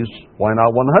 degrees? Why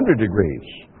not 100 degrees?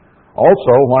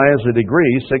 Also, why is a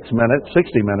degree 6 minutes,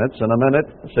 60 minutes, and a minute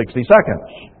 60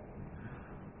 seconds?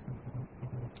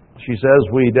 She says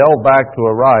we delve back to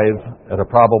arrive at a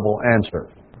probable answer.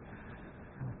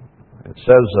 It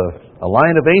says a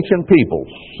line of ancient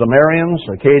peoples, Sumerians,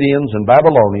 Akkadians, and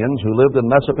Babylonians who lived in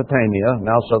Mesopotamia,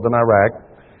 now southern Iraq,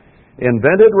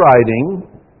 invented writing,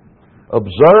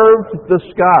 observed the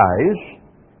skies,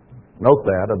 note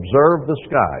that, observed the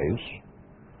skies,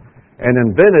 and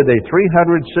invented a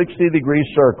 360-degree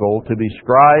circle to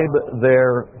describe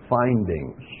their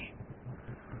findings.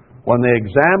 When they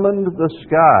examined the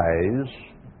skies,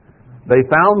 they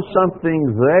found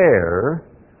something there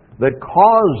that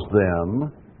caused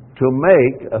them to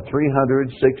make a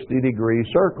 360-degree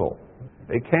circle.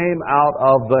 It came out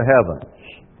of the heavens.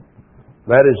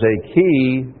 That is a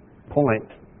key point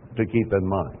to keep in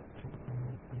mind.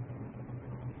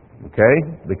 Okay?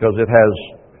 Because it has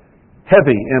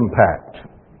heavy impact.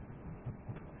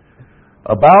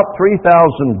 About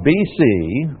 3000 BC,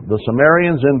 the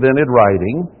Sumerians invented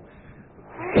writing.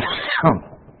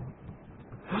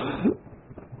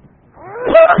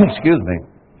 Excuse me.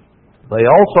 They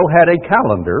also had a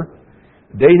calendar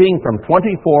dating from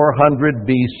 2400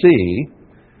 BC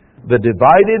that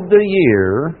divided the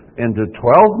year into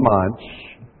 12 months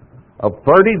of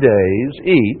 30 days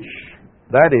each.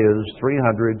 That is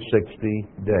 360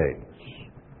 days.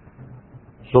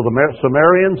 So the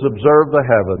Sumerians observed the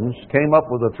heavens, came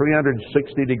up with a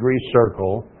 360-degree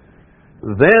circle.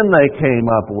 Then they came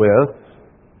up with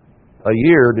a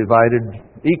year divided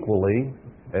equally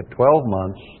at 12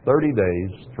 months, 30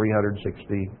 days,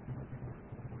 360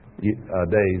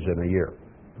 days in a year.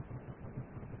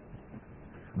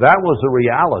 That was a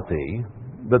reality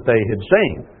that they had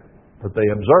seen, that they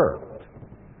observed.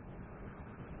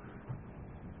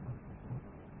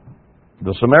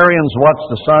 The Sumerians watched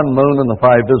the sun, moon, and the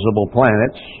 5 visible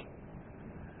planets.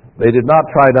 They did not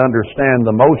try to understand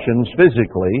the motions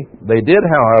physically. They did,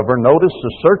 however, notice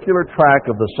the circular track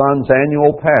of the sun's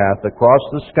annual path across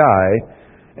the sky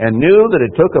and knew that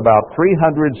it took about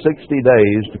 360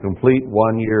 days to complete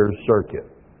 1 year's circuit.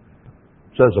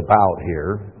 It says about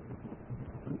here.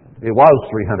 It was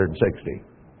 360.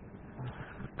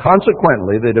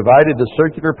 Consequently, they divided the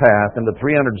circular path into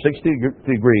 360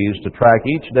 degrees to track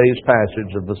each day's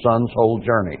passage of the sun's whole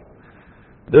journey.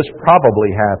 This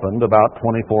probably happened about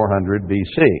 2400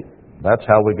 BC. That's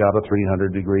how we got a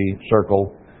 300-degree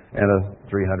circle and a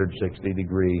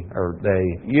 360-degree or day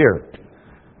year,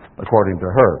 according to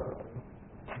her.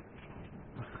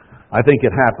 I think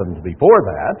it happened before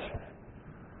that,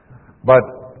 but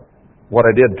what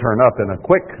I did turn up in a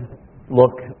quick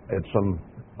look at some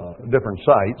different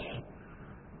sites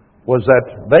was that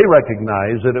they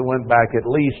recognized that it went back at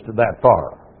least that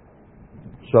far.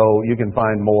 So you can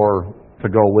find more to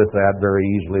go with that very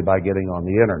easily by getting on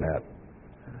the internet.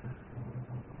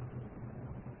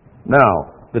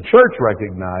 Now, the church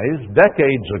recognized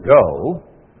decades ago,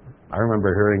 I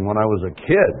remember hearing when I was a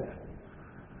kid,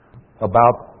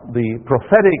 about the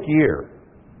prophetic year.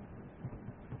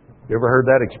 You ever heard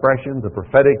that expression, the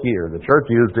prophetic year? The church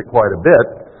used it quite a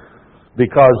bit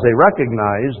because they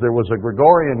recognized there was a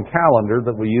Gregorian calendar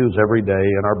that we use every day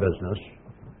in our business.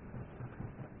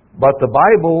 But the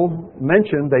Bible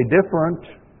mentioned a different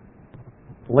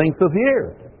length of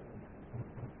year.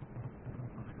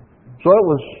 So it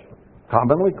was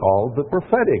commonly called the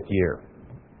prophetic year.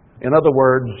 In other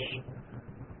words,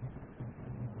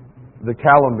 the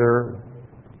calendar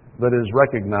that is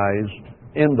recognized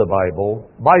in the Bible,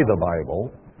 by the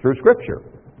Bible, through Scripture.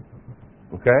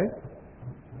 Okay?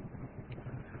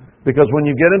 Because when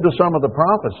you get into some of the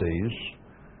prophecies,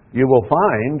 you will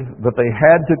find that they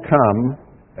had to come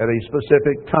at a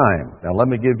specific time. Now let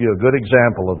me give you a good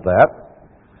example of that.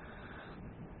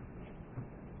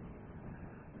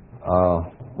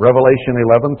 Revelation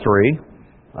 11:3.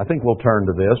 I think we'll turn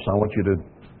to this. I want you to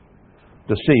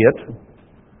see it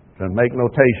and make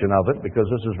notation of it because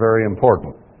this is very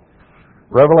important.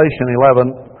 Revelation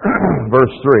 11,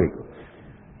 verse 3.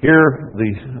 Here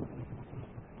the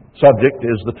subject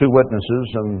is the two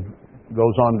witnesses and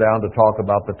goes on down to talk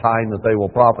about the time that they will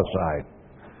prophesy.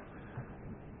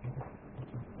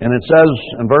 And it says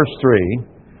in verse 3,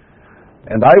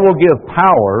 "And I will give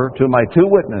power to my two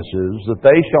witnesses that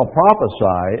they shall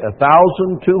prophesy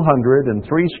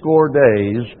 1,260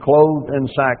 days clothed in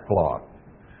sackcloth."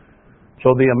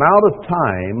 So the amount of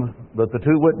time that the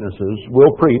two witnesses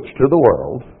will preach to the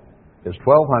world is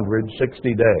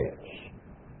 1,260 days.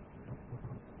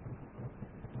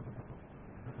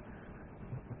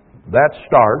 That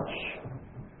starts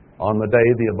on the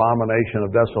day the abomination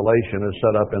of desolation is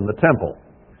set up in the temple.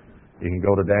 You can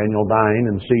go to Daniel 9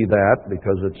 and see that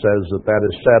because it says that that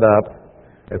is set up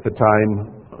at the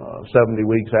time 70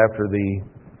 weeks after the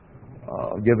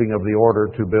giving of the order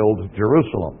to build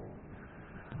Jerusalem.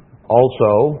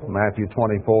 Also, Matthew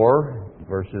 24,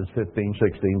 verses 15,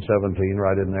 16, 17,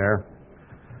 right in there.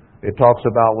 It talks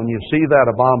about when you see that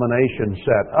abomination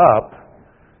set up,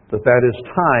 that is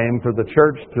time for the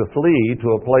church to flee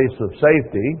to a place of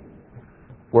safety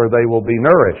where they will be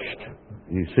nourished.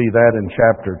 You see that in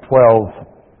chapter 12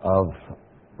 of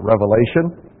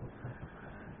Revelation.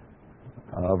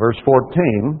 Verse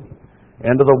 14,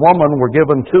 "And to the woman were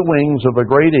given 2 wings of a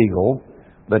great eagle,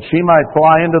 that she might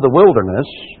fly into the wilderness,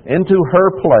 into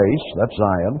her place," that's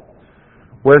Zion,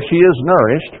 "where she is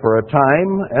nourished for a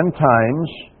time and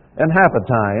times and half a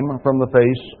time from the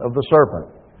face of the serpent.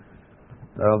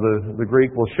 Now, the Greek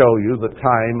will show you that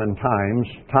time and times,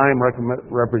 time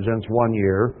represents 1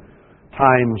 year,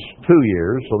 times 2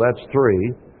 years, so that's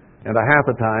 3, and a half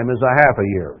a time is a half a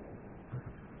year.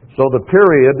 So the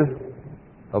period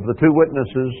of the two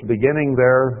witnesses beginning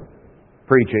their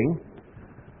preaching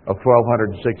of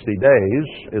 1,260 days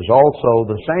is also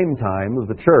the same time that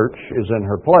the church is in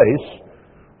her place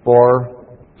for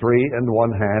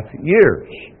 3.5 years.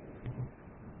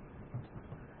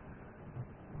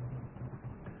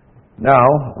 Now,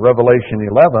 Revelation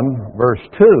 11, verse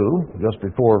 2, just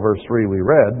before verse 3 we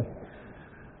read,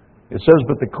 it says,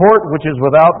 "But the court which is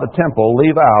without the temple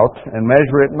leave out, and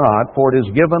measure it not, for it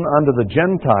is given unto the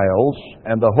Gentiles,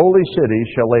 and the holy city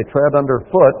shall they tread under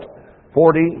foot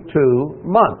 42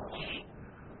 months."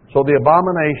 So the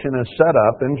abomination is set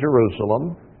up in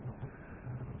Jerusalem,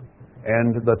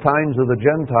 and the times of the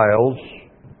Gentiles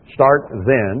start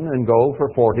then and go for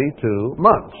 42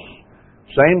 months.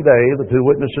 Same day, the two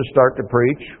witnesses start to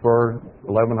preach for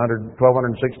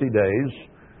 1,260 days,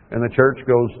 and the church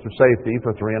goes to safety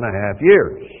for 3.5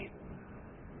 years.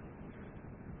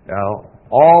 Now,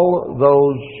 all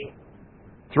those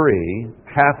three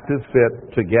have to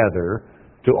fit together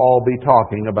to all be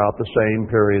talking about the same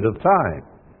period of time.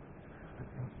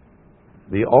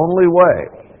 The only way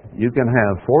you can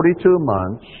have 42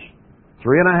 months,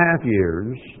 3.5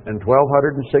 years, and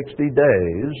 1,260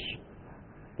 days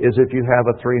is if you have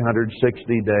a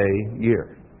 360-day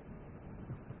year.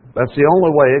 That's the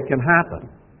only way it can happen,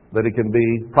 that it can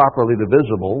be properly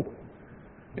divisible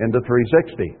into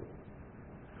 360.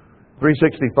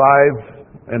 365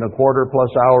 and a quarter plus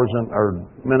hours or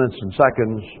minutes and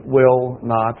seconds will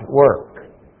not work.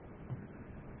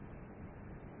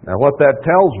 Now, what that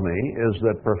tells me is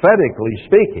that prophetically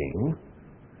speaking,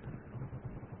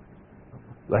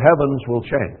 the heavens will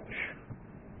change.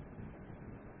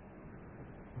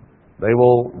 They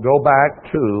will go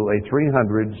back to a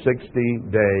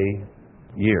 360-day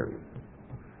year.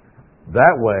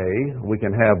 That way, we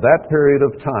can have that period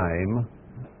of time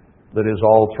that is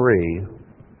all three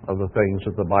of the things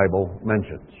that the Bible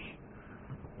mentions.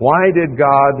 Why did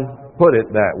God put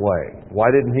it that way? Why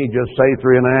didn't He just say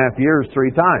 3.5 years 3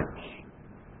 times?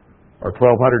 Or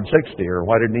 1,260? Or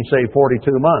why didn't He say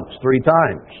 42 months 3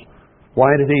 times?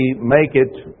 Why did He make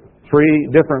it 3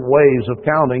 different ways of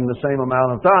counting the same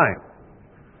amount of time?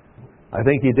 I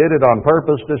think He did it on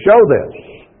purpose to show this.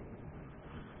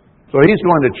 So He's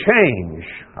going to change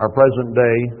our present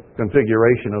day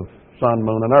configuration of sun,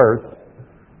 moon, and earth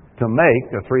to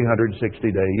make a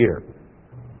 360-day year.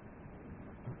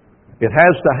 It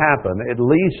has to happen at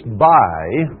least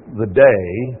by the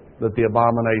day that the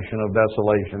abomination of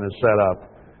desolation is set up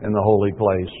in the holy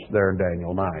place there in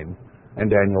Daniel 9 and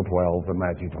Daniel 12 and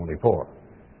Matthew 24.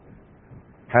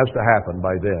 Has to happen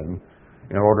by then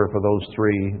in order for those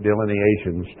 3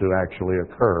 delineations to actually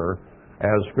occur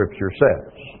as Scripture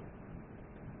says.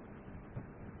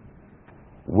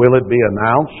 Will it be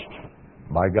announced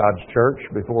by God's church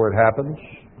before it happens?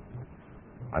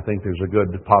 I think there's a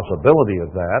good possibility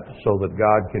of that so that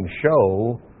God can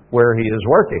show where He is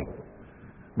working.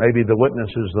 Maybe the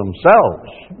witnesses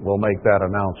themselves will make that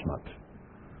announcement.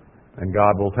 And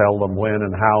God will tell them when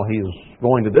and how He is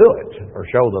going to do it, or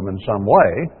show them in some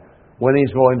way when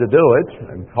He's going to do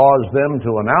it and cause them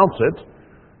to announce it.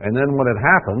 And then when it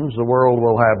happens, the world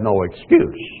will have no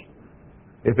excuse.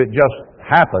 If it just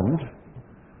happened,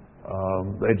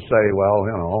 they'd say,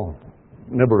 well,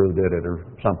 Nibiru did it or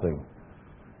something.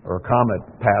 Or a comet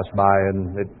passed by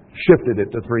and it shifted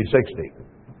it to 360.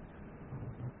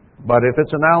 But if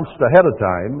it's announced ahead of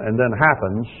time and then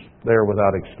happens, they're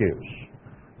without excuse.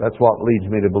 That's what leads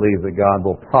me to believe that God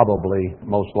will probably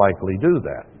most likely do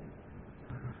that.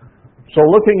 So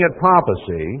looking at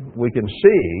prophecy, we can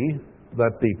see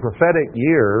that the prophetic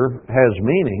year has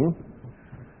meaning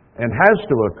and has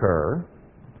to occur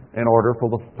in order for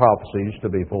the prophecies to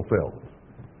be fulfilled.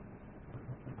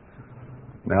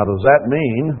 Now, does that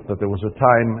mean that there was a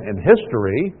time in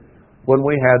history when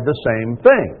we had the same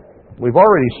thing? We've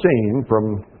already seen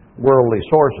from worldly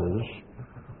sources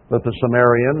that the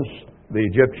Sumerians, the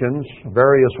Egyptians,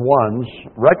 various ones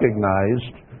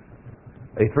recognized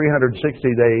a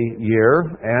 360-day year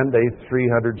and a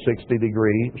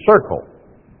 360-degree circle.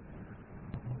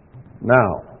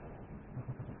 Now,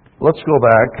 let's go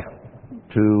back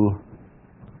to,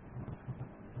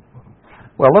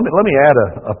 well, let me add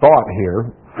a thought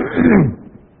here.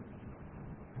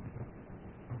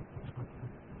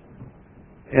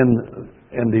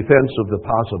 In defense of the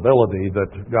possibility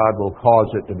that God will cause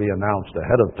it to be announced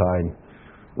ahead of time,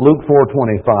 Luke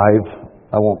 4:25,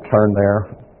 I won't turn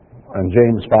there, and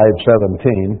James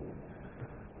 5:17,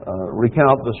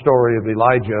 recount the story of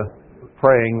Elijah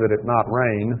praying that it not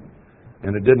rain,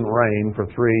 and it didn't rain for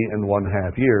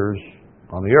 3.5 years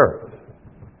on the earth.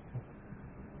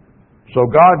 So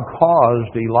God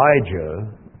caused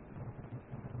Elijah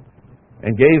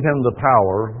and gave him the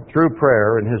power through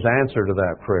prayer and his answer to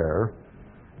that prayer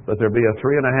that there be a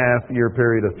 3.5 year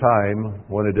period of time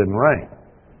when it didn't rain.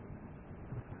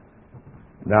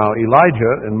 Now,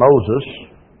 Elijah and Moses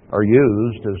are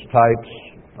used as types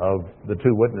of the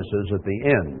two witnesses at the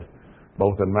end,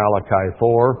 both in Malachi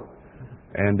 4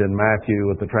 and in Matthew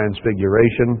at the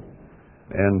Transfiguration,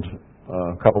 and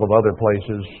a couple of other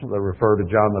places that refer to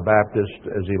John the Baptist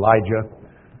as Elijah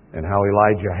and how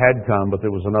Elijah had come, but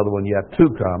there was another one yet to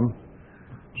come.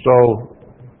 So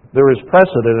there is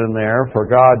precedent in there for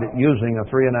God using a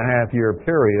 3.5 year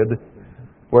period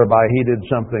whereby he did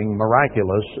something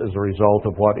miraculous as a result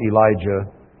of what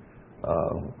Elijah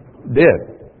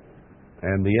did.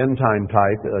 And the end time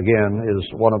type, again,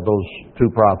 is one of those two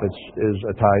prophets, is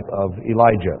a type of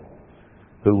Elijah,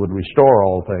 who would restore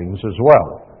all things as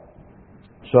well.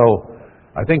 So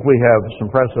I think we have some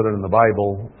precedent in the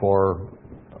Bible for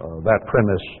that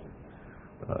premise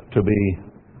to be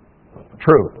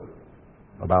true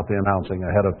about the announcing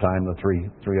ahead of time the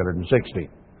 360.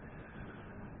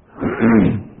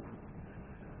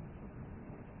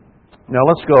 Now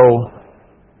let's go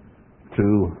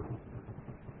to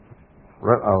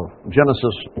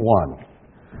Genesis 1.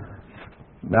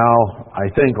 Now, I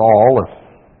think all, if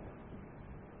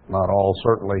not all,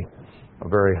 certainly a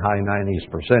very high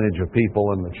 90s% of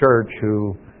people in the church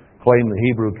who claim the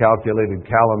Hebrew calculated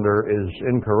calendar is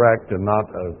incorrect and not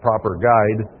a proper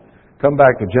guide, come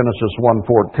back to Genesis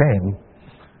 1:14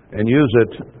 and use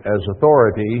it as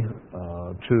authority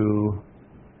to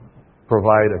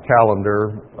provide a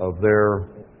calendar of their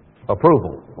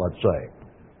approval, let's say.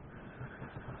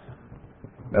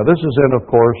 Now this is in, of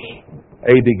course,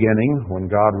 a beginning, when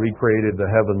God recreated the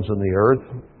heavens and the earth.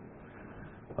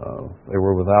 They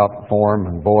were without form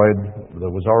and void. There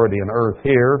was already an earth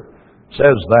here. It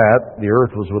says that. The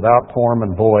earth was without form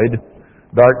and void.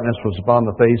 Darkness was upon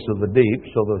the face of the deep,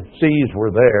 so the seas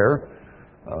were there.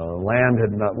 Land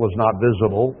was not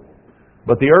visible.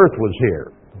 But the earth was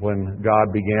here when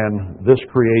God began this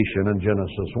creation in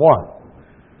Genesis 1.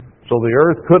 So the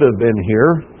earth could have been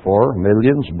here for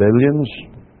millions, billions,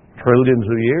 trillions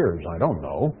of years. I don't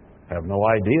know. Have no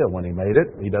idea when he made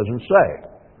it. He doesn't say.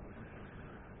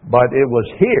 But it was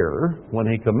here when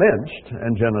he commenced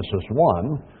in Genesis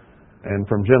 1. And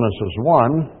from Genesis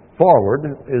 1 forward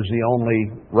is the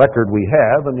only record we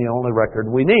have and the only record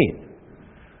we need.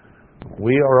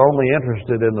 We are only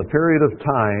interested in the period of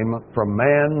time from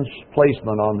man's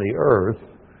placement on the earth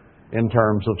in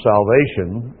terms of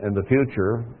salvation and the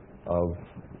future of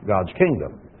God's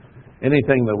kingdom.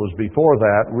 Anything that was before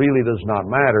that really does not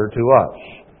matter to us.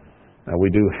 Now, we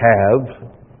do have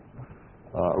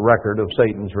a record of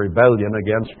Satan's rebellion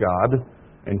against God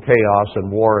and chaos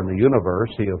and war in the universe.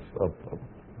 He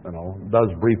does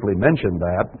briefly mention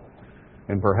that.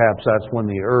 And perhaps that's when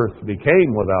the earth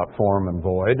became without form and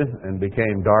void and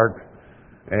became dark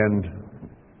and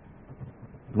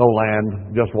no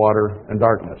land, just water and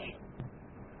darkness.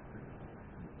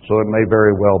 So it may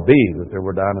very well be that there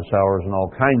were dinosaurs and all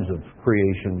kinds of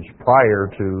creations prior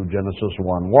to Genesis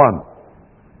 1:1.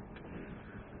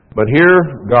 But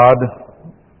here God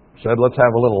said, let's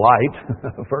have a little light,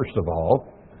 first of all.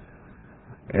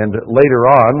 And later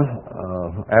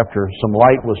on, after some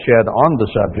light was shed on the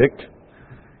subject,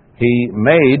 he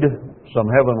made some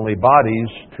heavenly bodies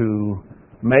to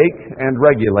make and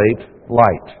regulate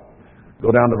light.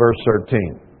 Go down to verse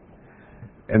 13.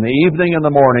 And the evening and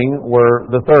the morning were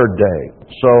the third day.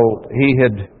 So he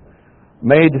had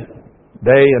made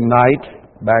day and night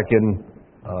back in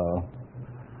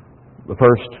the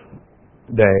first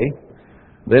day.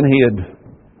 Then he had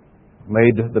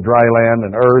made the dry land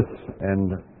and earth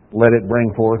and let it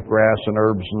bring forth grass and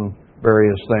herbs and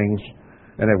various things.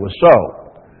 And it was so.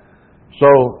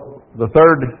 So the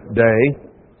third day,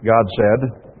 God said,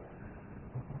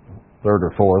 third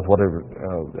or fourth, whatever,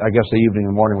 I guess the evening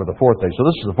and morning were the fourth day. So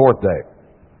this is the fourth day,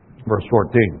 verse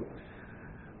 14.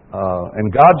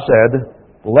 And God said,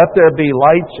 let there be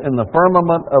lights in the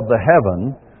firmament of the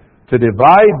heaven to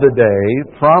divide the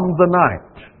day from the night.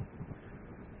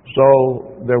 So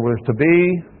there was to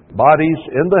be bodies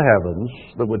in the heavens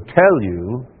that would tell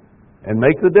you and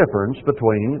make the difference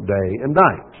between day and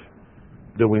night.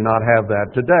 Do we not have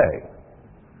that today?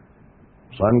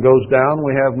 Sun goes down,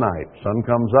 we have night. Sun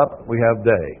comes up, we have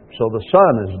day. So the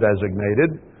sun is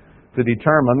designated to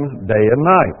determine day and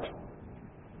night.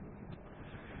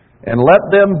 And let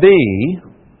them be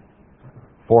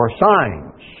for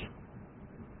signs.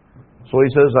 So he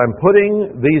says, I'm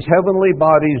putting these heavenly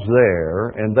bodies there,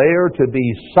 and they are to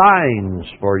be signs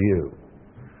for you.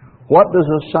 What does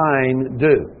a sign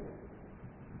do?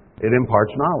 It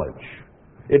imparts knowledge.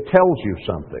 It tells you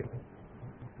something.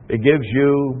 It gives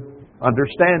you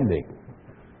understanding.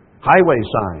 Highway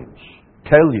signs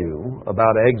tell you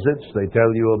about exits. They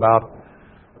tell you about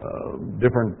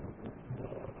different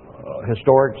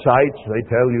historic sites. They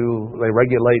tell you, they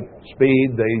regulate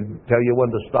speed. They tell you when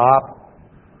to stop.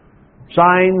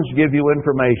 Signs give you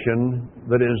information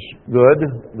that is good,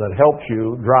 that helps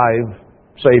you drive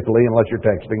safely, unless you're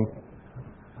texting.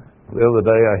 The other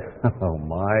day, oh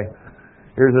my,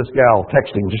 here's this gal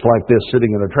texting just like this,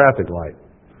 sitting in a traffic light.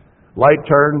 Light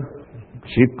turned,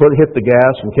 she hit the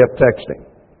gas and kept texting.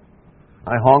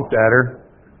 I honked at her,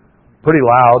 pretty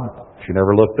loud. She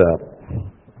never looked up.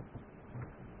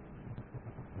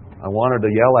 I wanted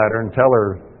to yell at her and tell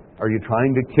her, are you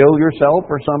trying to kill yourself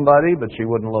or somebody? But she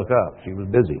wouldn't look up. She was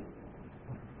busy.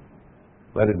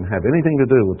 That didn't have anything to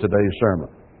do with today's sermon.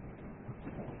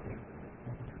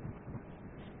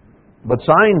 But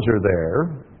signs are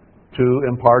there to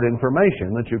impart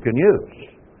information that you can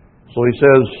use. So he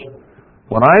says,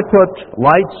 when I put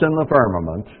lights in the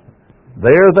firmament,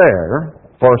 they're there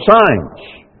for signs.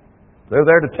 They're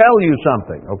there to tell you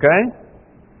something, okay?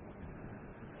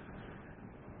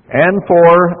 And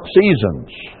for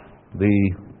seasons.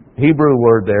 The Hebrew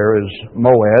word there is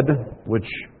moed, which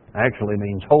actually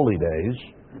means holy days,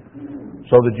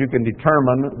 so that you can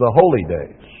determine the holy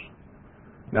days.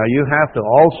 Now you have to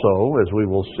also, as we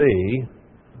will see,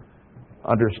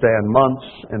 understand months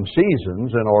and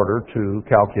seasons in order to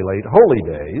calculate holy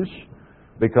days,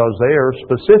 because they are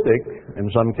specific,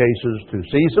 in some cases, to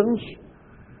seasons,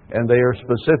 and they are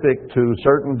specific to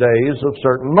certain days of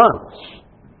certain months.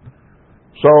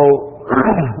 So,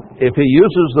 if he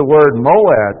uses the word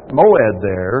moed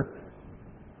there,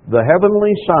 the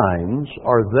heavenly signs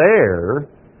are there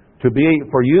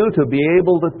for you to be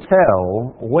able to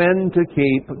tell when to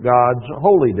keep God's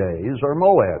holy days or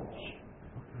moeds.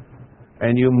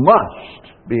 And you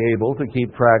must be able to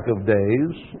keep track of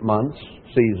days, months,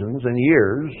 seasons, and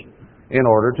years in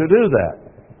order to do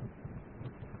that.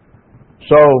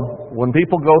 So, when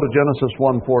people go to Genesis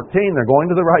 1:14, they're going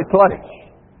to the right place.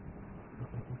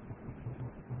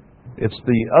 It's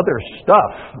the other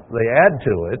stuff they add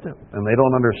to it, and they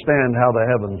don't understand how the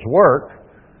heavens work,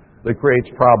 that creates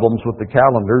problems with the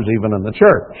calendars even in the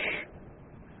church.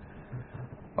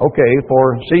 Okay,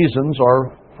 for seasons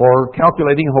or for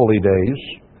calculating holy days,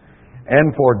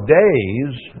 and for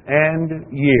days and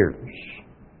years.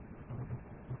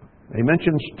 He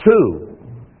mentions two,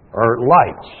 or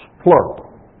lights,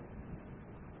 plural,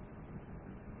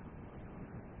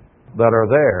 that are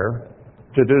there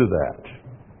to do that.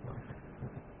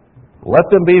 Let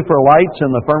them be for lights in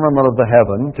the firmament of the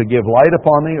heaven, to give light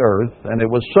upon the earth, and it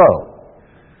was so.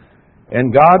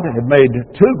 And God had made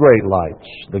two great lights,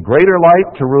 the greater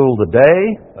light to rule the day,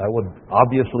 that would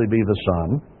obviously be the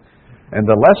sun, and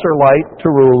the lesser light to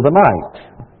rule the night.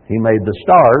 He made the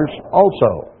stars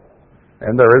also,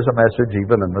 and there is a message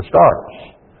even in the stars.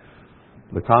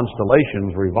 The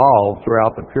constellations revolve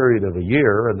throughout the period of a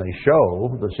year, and they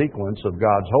show the sequence of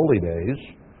God's holy days.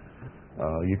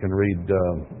 You can read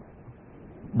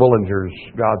Bullinger's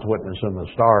God's Witness in the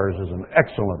Stars is an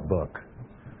excellent book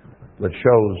that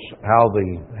shows how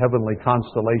the heavenly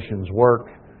constellations work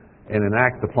and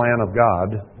enact the plan of God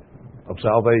of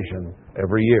salvation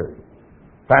every year.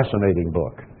 Fascinating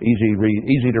book.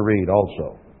 Easy to read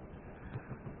also.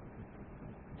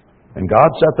 And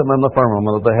God set them in the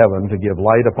firmament of the heaven to give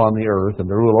light upon the earth, and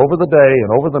to rule over the day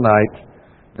and over the night,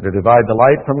 and to divide the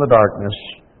light from the darkness.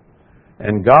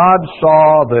 And God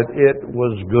saw that it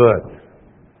was good.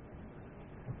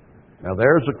 Now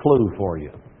there's a clue for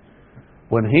you.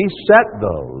 When He set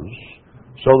those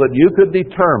so that you could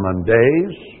determine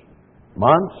days,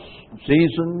 months,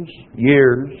 seasons,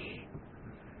 years,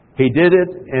 He did it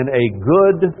in a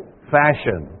good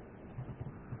fashion.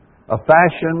 A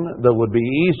fashion that would be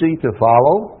easy to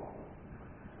follow,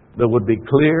 that would be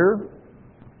clear,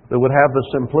 that would have the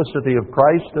simplicity of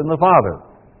Christ and the Father.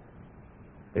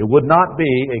 It would not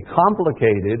be a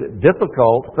complicated,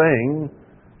 difficult thing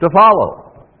to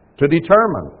follow, to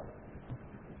determine.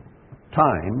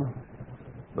 Time,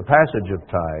 the passage of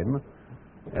time,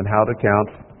 and how to count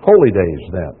holy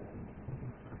days then.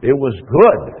 It was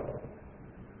good.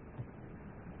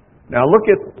 Now look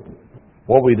at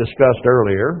what we discussed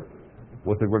earlier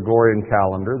with the Gregorian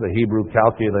calendar, the Hebrew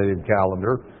calculated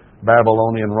calendar,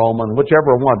 Babylonian, Roman,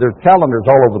 whichever one. There's calendars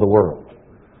all over the world.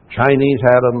 Chinese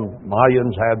had them,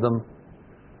 Mayans had them.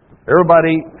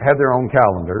 Everybody had their own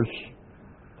calendars.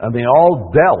 And they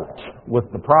all dealt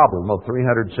with the problem of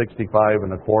 365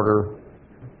 and a quarter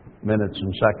minutes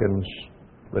and seconds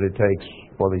that it takes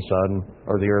for the sun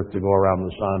or the earth to go around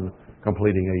the sun,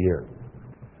 completing a year.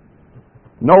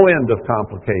 No end of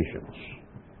complications.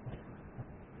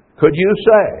 Could you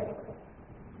say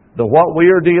that what we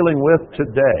are dealing with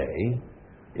today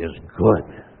is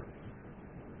good?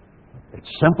 It's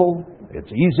simple,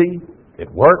 it's easy,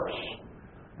 it works,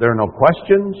 there are no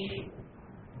questions,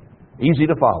 easy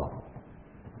to follow.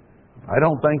 I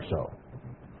don't think so.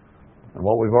 And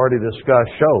what we've already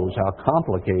discussed shows how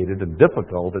complicated and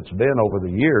difficult it's been over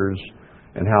the years,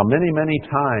 and how many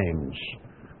times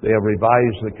they have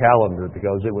revised the calendar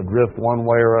because it would drift one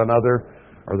way or another,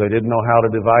 or they didn't know how to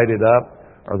divide it up,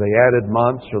 or they added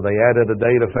months, or they added a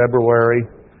date of February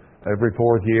every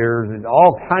fourth year, and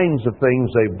all kinds of things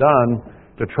they've done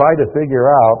to try to figure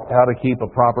out how to keep a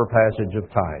proper passage of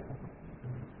time.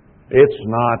 It's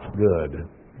not good.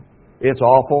 It's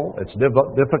awful. It's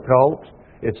difficult.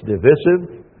 It's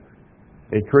divisive.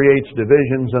 It creates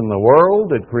divisions in the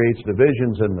world. It creates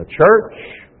divisions in the church.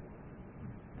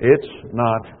 It's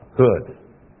not good.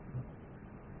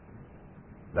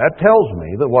 That tells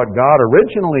me that what God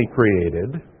originally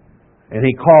created and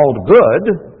He called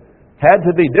good had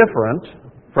to be different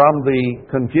from the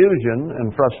confusion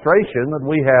and frustration that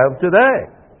we have today.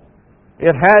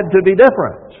 It had to be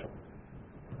different.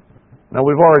 Now,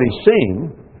 we've already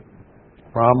seen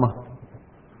from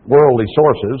worldly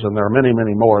sources, and there are many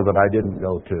more that I didn't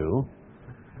go to,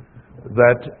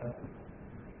 that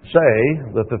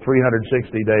say that the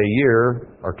 360-day year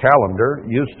or calendar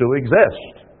used to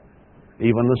exist.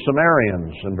 Even the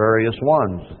Sumerians and various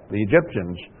ones, the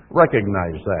Egyptians,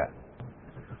 recognized that.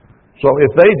 So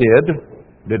if they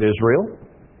did Israel?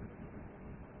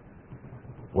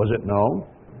 Was it known?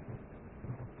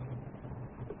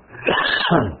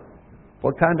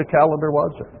 What kind of calendar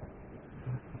was it?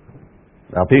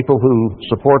 Now, people who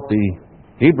support the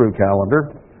Hebrew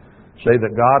calendar say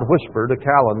that God whispered a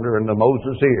calendar into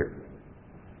Moses' ear,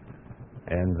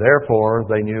 and therefore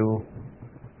they knew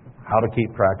how to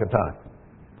keep track of time,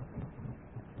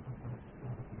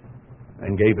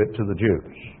 and gave it to the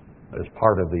Jews as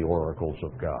part of the oracles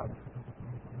of God.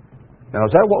 Now,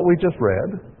 is that what we just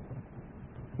read?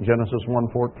 Genesis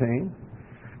 1:14?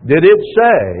 Did it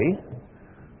say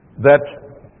that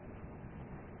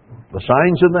the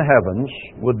signs in the heavens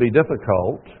would be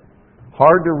difficult,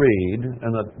 hard to read,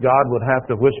 and that God would have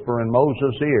to whisper in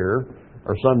Moses' ear,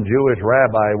 or some Jewish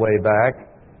rabbi way back,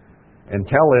 and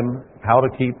tell him how to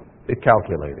keep it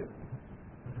calculated?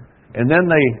 And then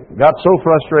they got so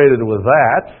frustrated with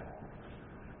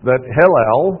that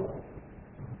Hillel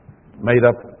made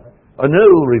up a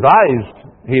new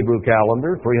revised Hebrew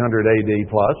calendar, 300 AD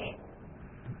plus.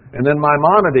 And then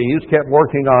Maimonides kept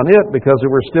working on it because there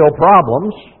were still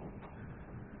problems.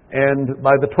 And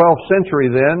by the 12th century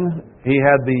then, he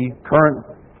had the current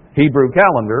Hebrew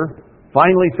calendar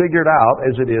finally figured out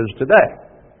as it is today.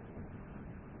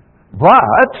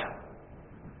 But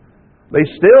they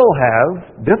still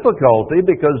have difficulty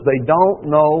because they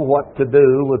don't know what to do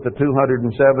with the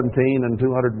 217 and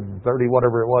 230,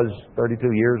 whatever it was,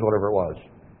 32 years, whatever it was.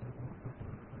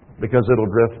 Because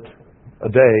it'll drift a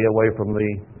day away from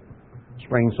the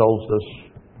spring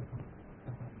solstice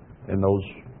in those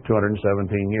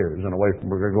 217 years, and away from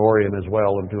the Gregorian as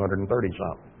well in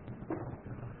 230-something.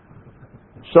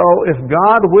 So if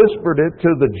God whispered it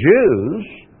to the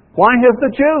Jews, why have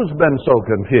the Jews been so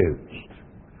confused?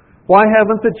 Why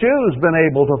haven't the Jews been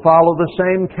able to follow the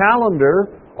same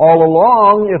calendar all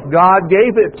along if God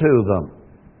gave it to them?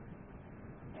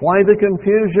 Why the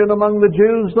confusion among the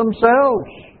Jews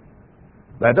themselves?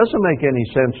 That doesn't make any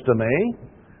sense to me.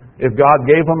 If God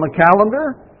gave them a calendar,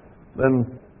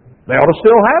 then they ought to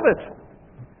still have it.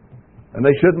 And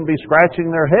they shouldn't be scratching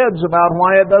their heads about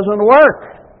why it doesn't work.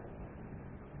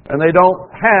 And they don't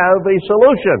have a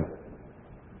solution.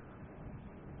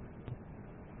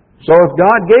 So if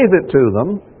God gave it to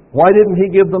them, why didn't He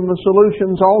give them the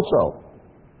solutions also?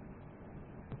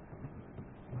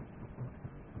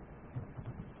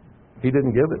 He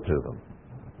didn't give it to them.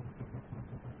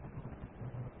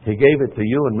 He gave it to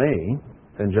you and me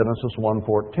in Genesis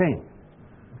 1:14.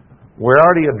 We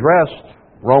already addressed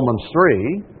Romans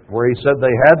 3, where He said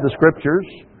they had the Scriptures,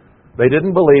 they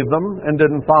didn't believe them and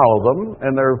didn't follow them,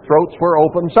 and their throats were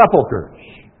open sepulchres.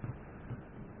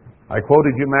 I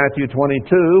quoted you Matthew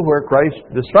 22, where Christ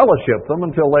disfellowshipped them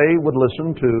until they would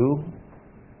listen to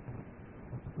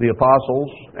the apostles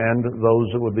and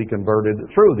those that would be converted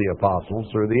through the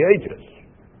apostles through the ages.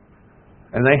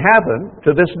 And they haven't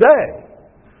to this day.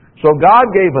 So God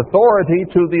gave authority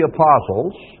to the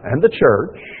apostles and the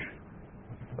church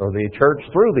or the church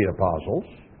through the apostles,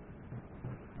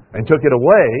 and took it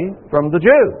away from the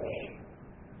Jews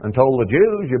and told the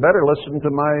Jews, you better listen to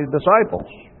my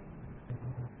disciples.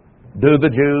 Do the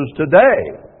Jews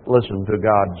today listen to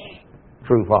God's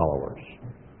true followers?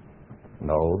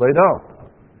 No, they don't.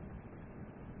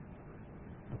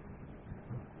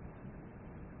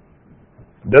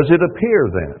 Does it appear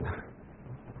then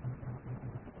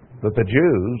that the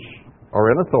Jews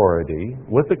are in authority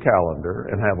with the calendar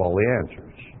and have all the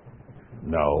answers?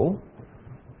 No.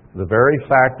 The very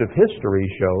fact of history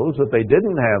shows that they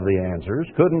didn't have the answers,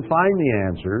 couldn't find the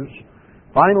answers,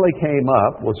 finally came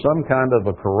up with some kind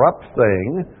of a corrupt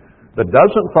thing that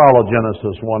doesn't follow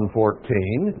Genesis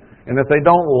 1:14, and if they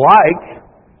don't like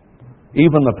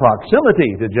even the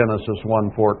proximity to Genesis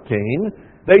 1:14,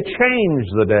 they change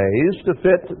the days to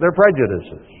fit their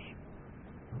prejudices.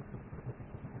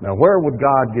 Now, where would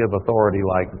God give authority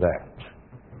like that?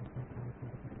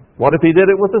 What if He did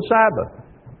it with the Sabbath?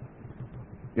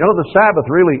 You know, the Sabbath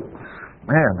really,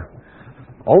 man,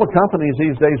 all the companies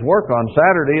these days work on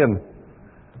Saturday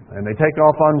and they take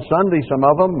off on Sunday, some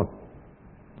of them.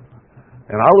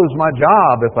 And I'll lose my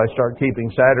job if I start keeping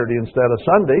Saturday instead of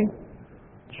Sunday.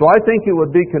 So I think it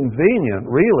would be convenient,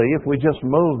 really, if we just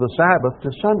move the Sabbath to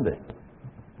Sunday.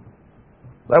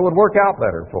 That would work out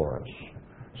better for us.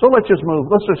 So let's just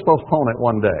postpone it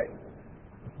one day,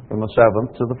 from the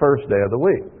 7th to the first day of the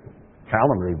week.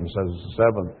 Calendar even says it's the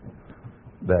 7th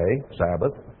day,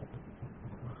 Sabbath.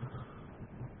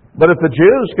 But if the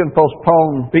Jews can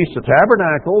postpone Feast of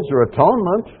Tabernacles or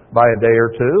Atonement by a day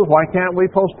or two, why can't we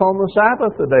postpone the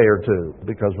Sabbath a day or two?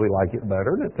 Because we like it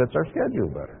better and it fits our schedule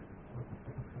better.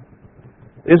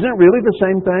 Isn't it really the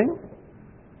same thing?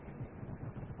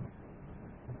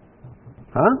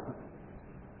 Huh?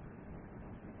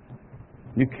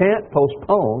 You can't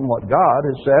postpone what God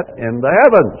has set in the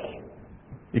heavens.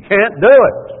 You can't do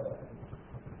it.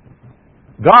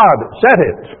 God set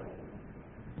it.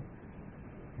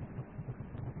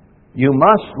 You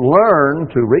must learn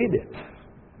to read it.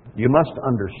 You must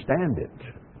understand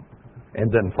it.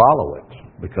 And then follow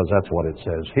it, because that's what it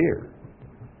says here.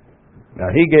 Now,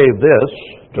 He gave this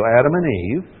to Adam and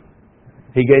Eve.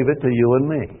 He gave it to you and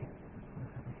me.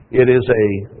 It is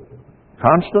a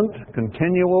constant,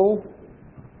 continual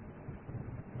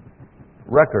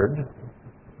record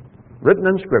written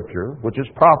in Scripture, which is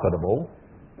profitable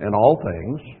in all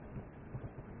things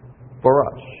for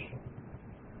us.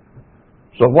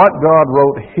 So what God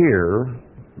wrote here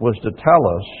was to tell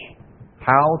us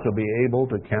how to be able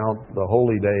to count the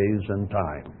holy days and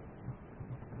time.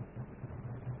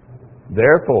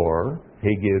 Therefore,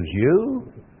 He gives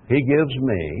you, He gives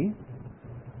me,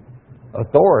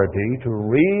 authority to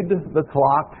read the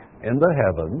clock in the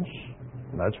heavens.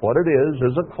 That's what it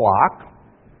is a clock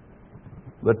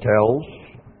that tells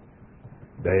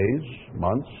days,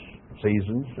 months,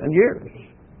 seasons, and years.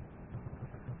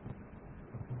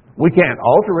 We can't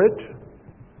alter it.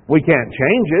 We can't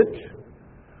change it.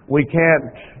 We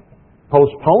can't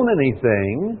postpone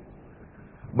anything.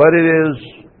 But it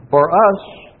is for us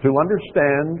to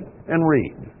understand and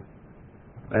read,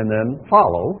 and then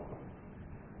follow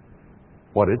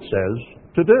what it says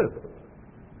to do.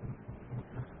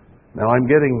 Now, I'm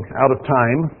getting out of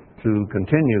time to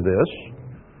continue this,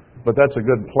 but that's a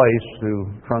good place to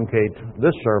truncate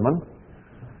this sermon,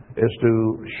 is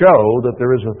to show that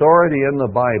there is authority in the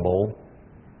Bible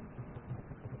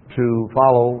to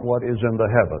follow what is in the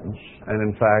heavens. And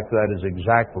in fact, that is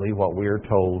exactly what we are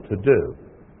told to do.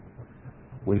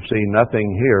 We've seen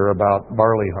nothing here about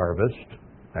barley harvest,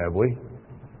 have we?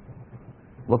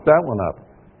 Look that one up.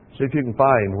 See if you can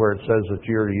find where it says that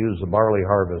you're to use the barley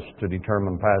harvest to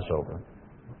determine Passover.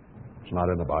 It's not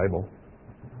in the Bible.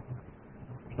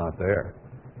 It's not there.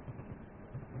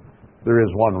 There is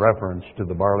one reference to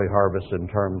the barley harvest in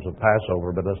terms of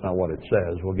Passover, but that's not what it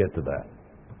says. We'll get to that.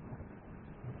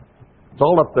 It's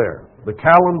all up there. The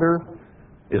calendar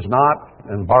is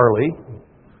not in barley.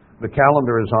 The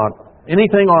calendar is on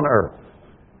anything on earth.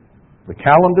 The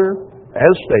calendar,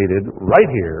 as stated right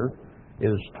here,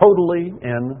 is totally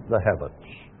in the heavens.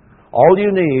 All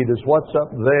you need is what's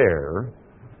up there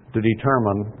to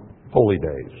determine holy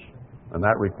days. And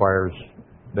that requires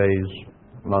days,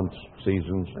 months,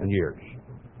 seasons, and years.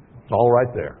 It's all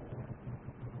right there.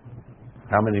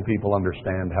 How many people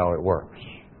understand how it works?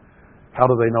 How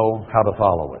do they know how to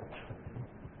follow it?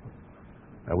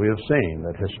 Now, we have seen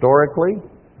that historically,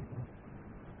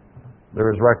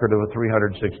 there is record of a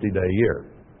 360-day year.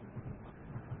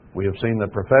 We have seen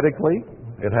that prophetically,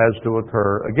 it has to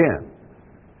occur again.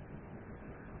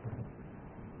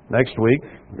 Next week,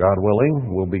 God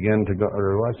willing, we'll begin to go,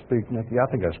 or do I speak next? Yeah,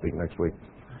 I think I speak next week.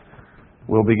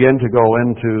 we'll begin to go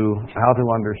into how to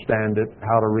understand it,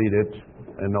 how to read it,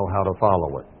 and know how to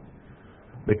follow it.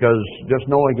 Because just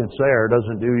knowing it's there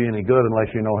doesn't do you any good unless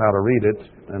you know how to read it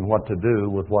and what to do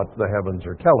with what the heavens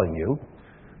are telling you.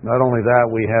 Not only that,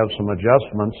 we have some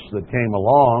adjustments that came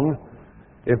along.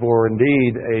 If it were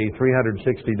indeed a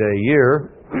 360-day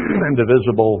year,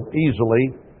 indivisible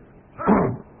easily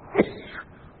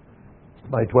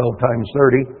by 12 times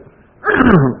 30,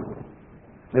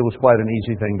 it was quite an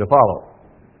easy thing to follow.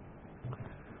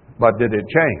 But did it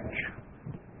change?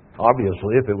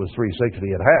 Obviously, if it was 360,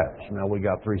 it has. Now we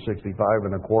got 365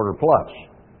 and a quarter plus,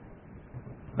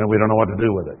 and we don't know what to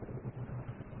do with it.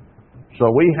 So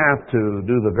we have to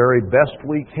do the very best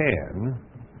we can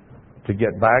to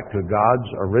get back to God's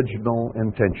original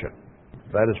intention.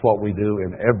 That is what we do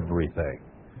in everything.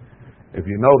 If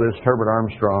you notice, Herbert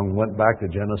Armstrong went back to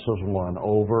Genesis 1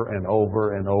 over and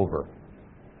over and over.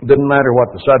 It didn't matter what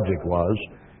the subject was.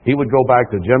 He would go back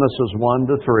to Genesis 1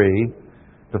 to 3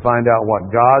 to find out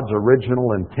what God's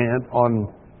original intent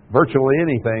on virtually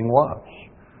anything was.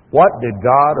 What did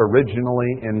God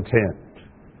originally intend?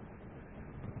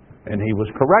 And he was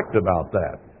correct about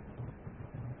that.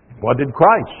 What did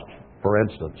Christ, for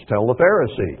instance, tell the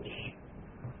Pharisees?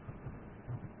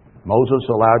 Moses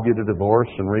allowed you to divorce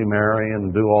and remarry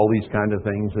and do all these kind of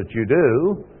things that you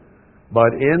do,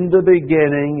 but in the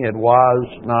beginning it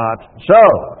was not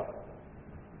so.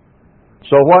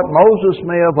 So what Moses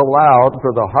may have allowed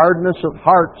for the hardness of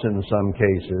hearts in some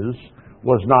cases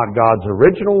was not God's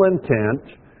original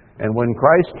intent, and when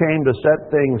Christ came to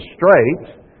set things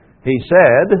straight, He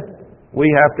said, we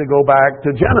have to go back to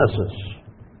Genesis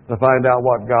to find out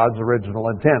what God's original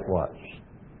intent was.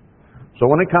 So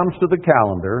when it comes to the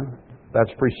calendar,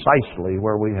 that's precisely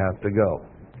where we have to go.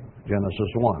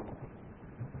 Genesis 1.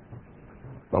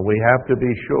 But we have to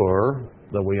be sure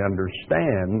that we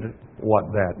understand what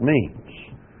that means.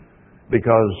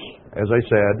 Because, as I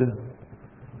said,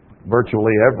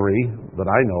 virtually every, that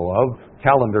I know of,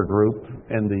 calendar group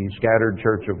in the scattered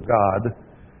Church of God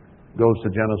goes to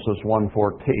Genesis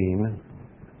 1:14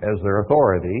 as their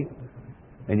authority,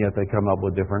 and yet they come up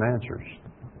with different answers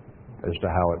as to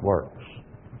how it works.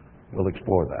 We'll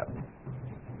explore that.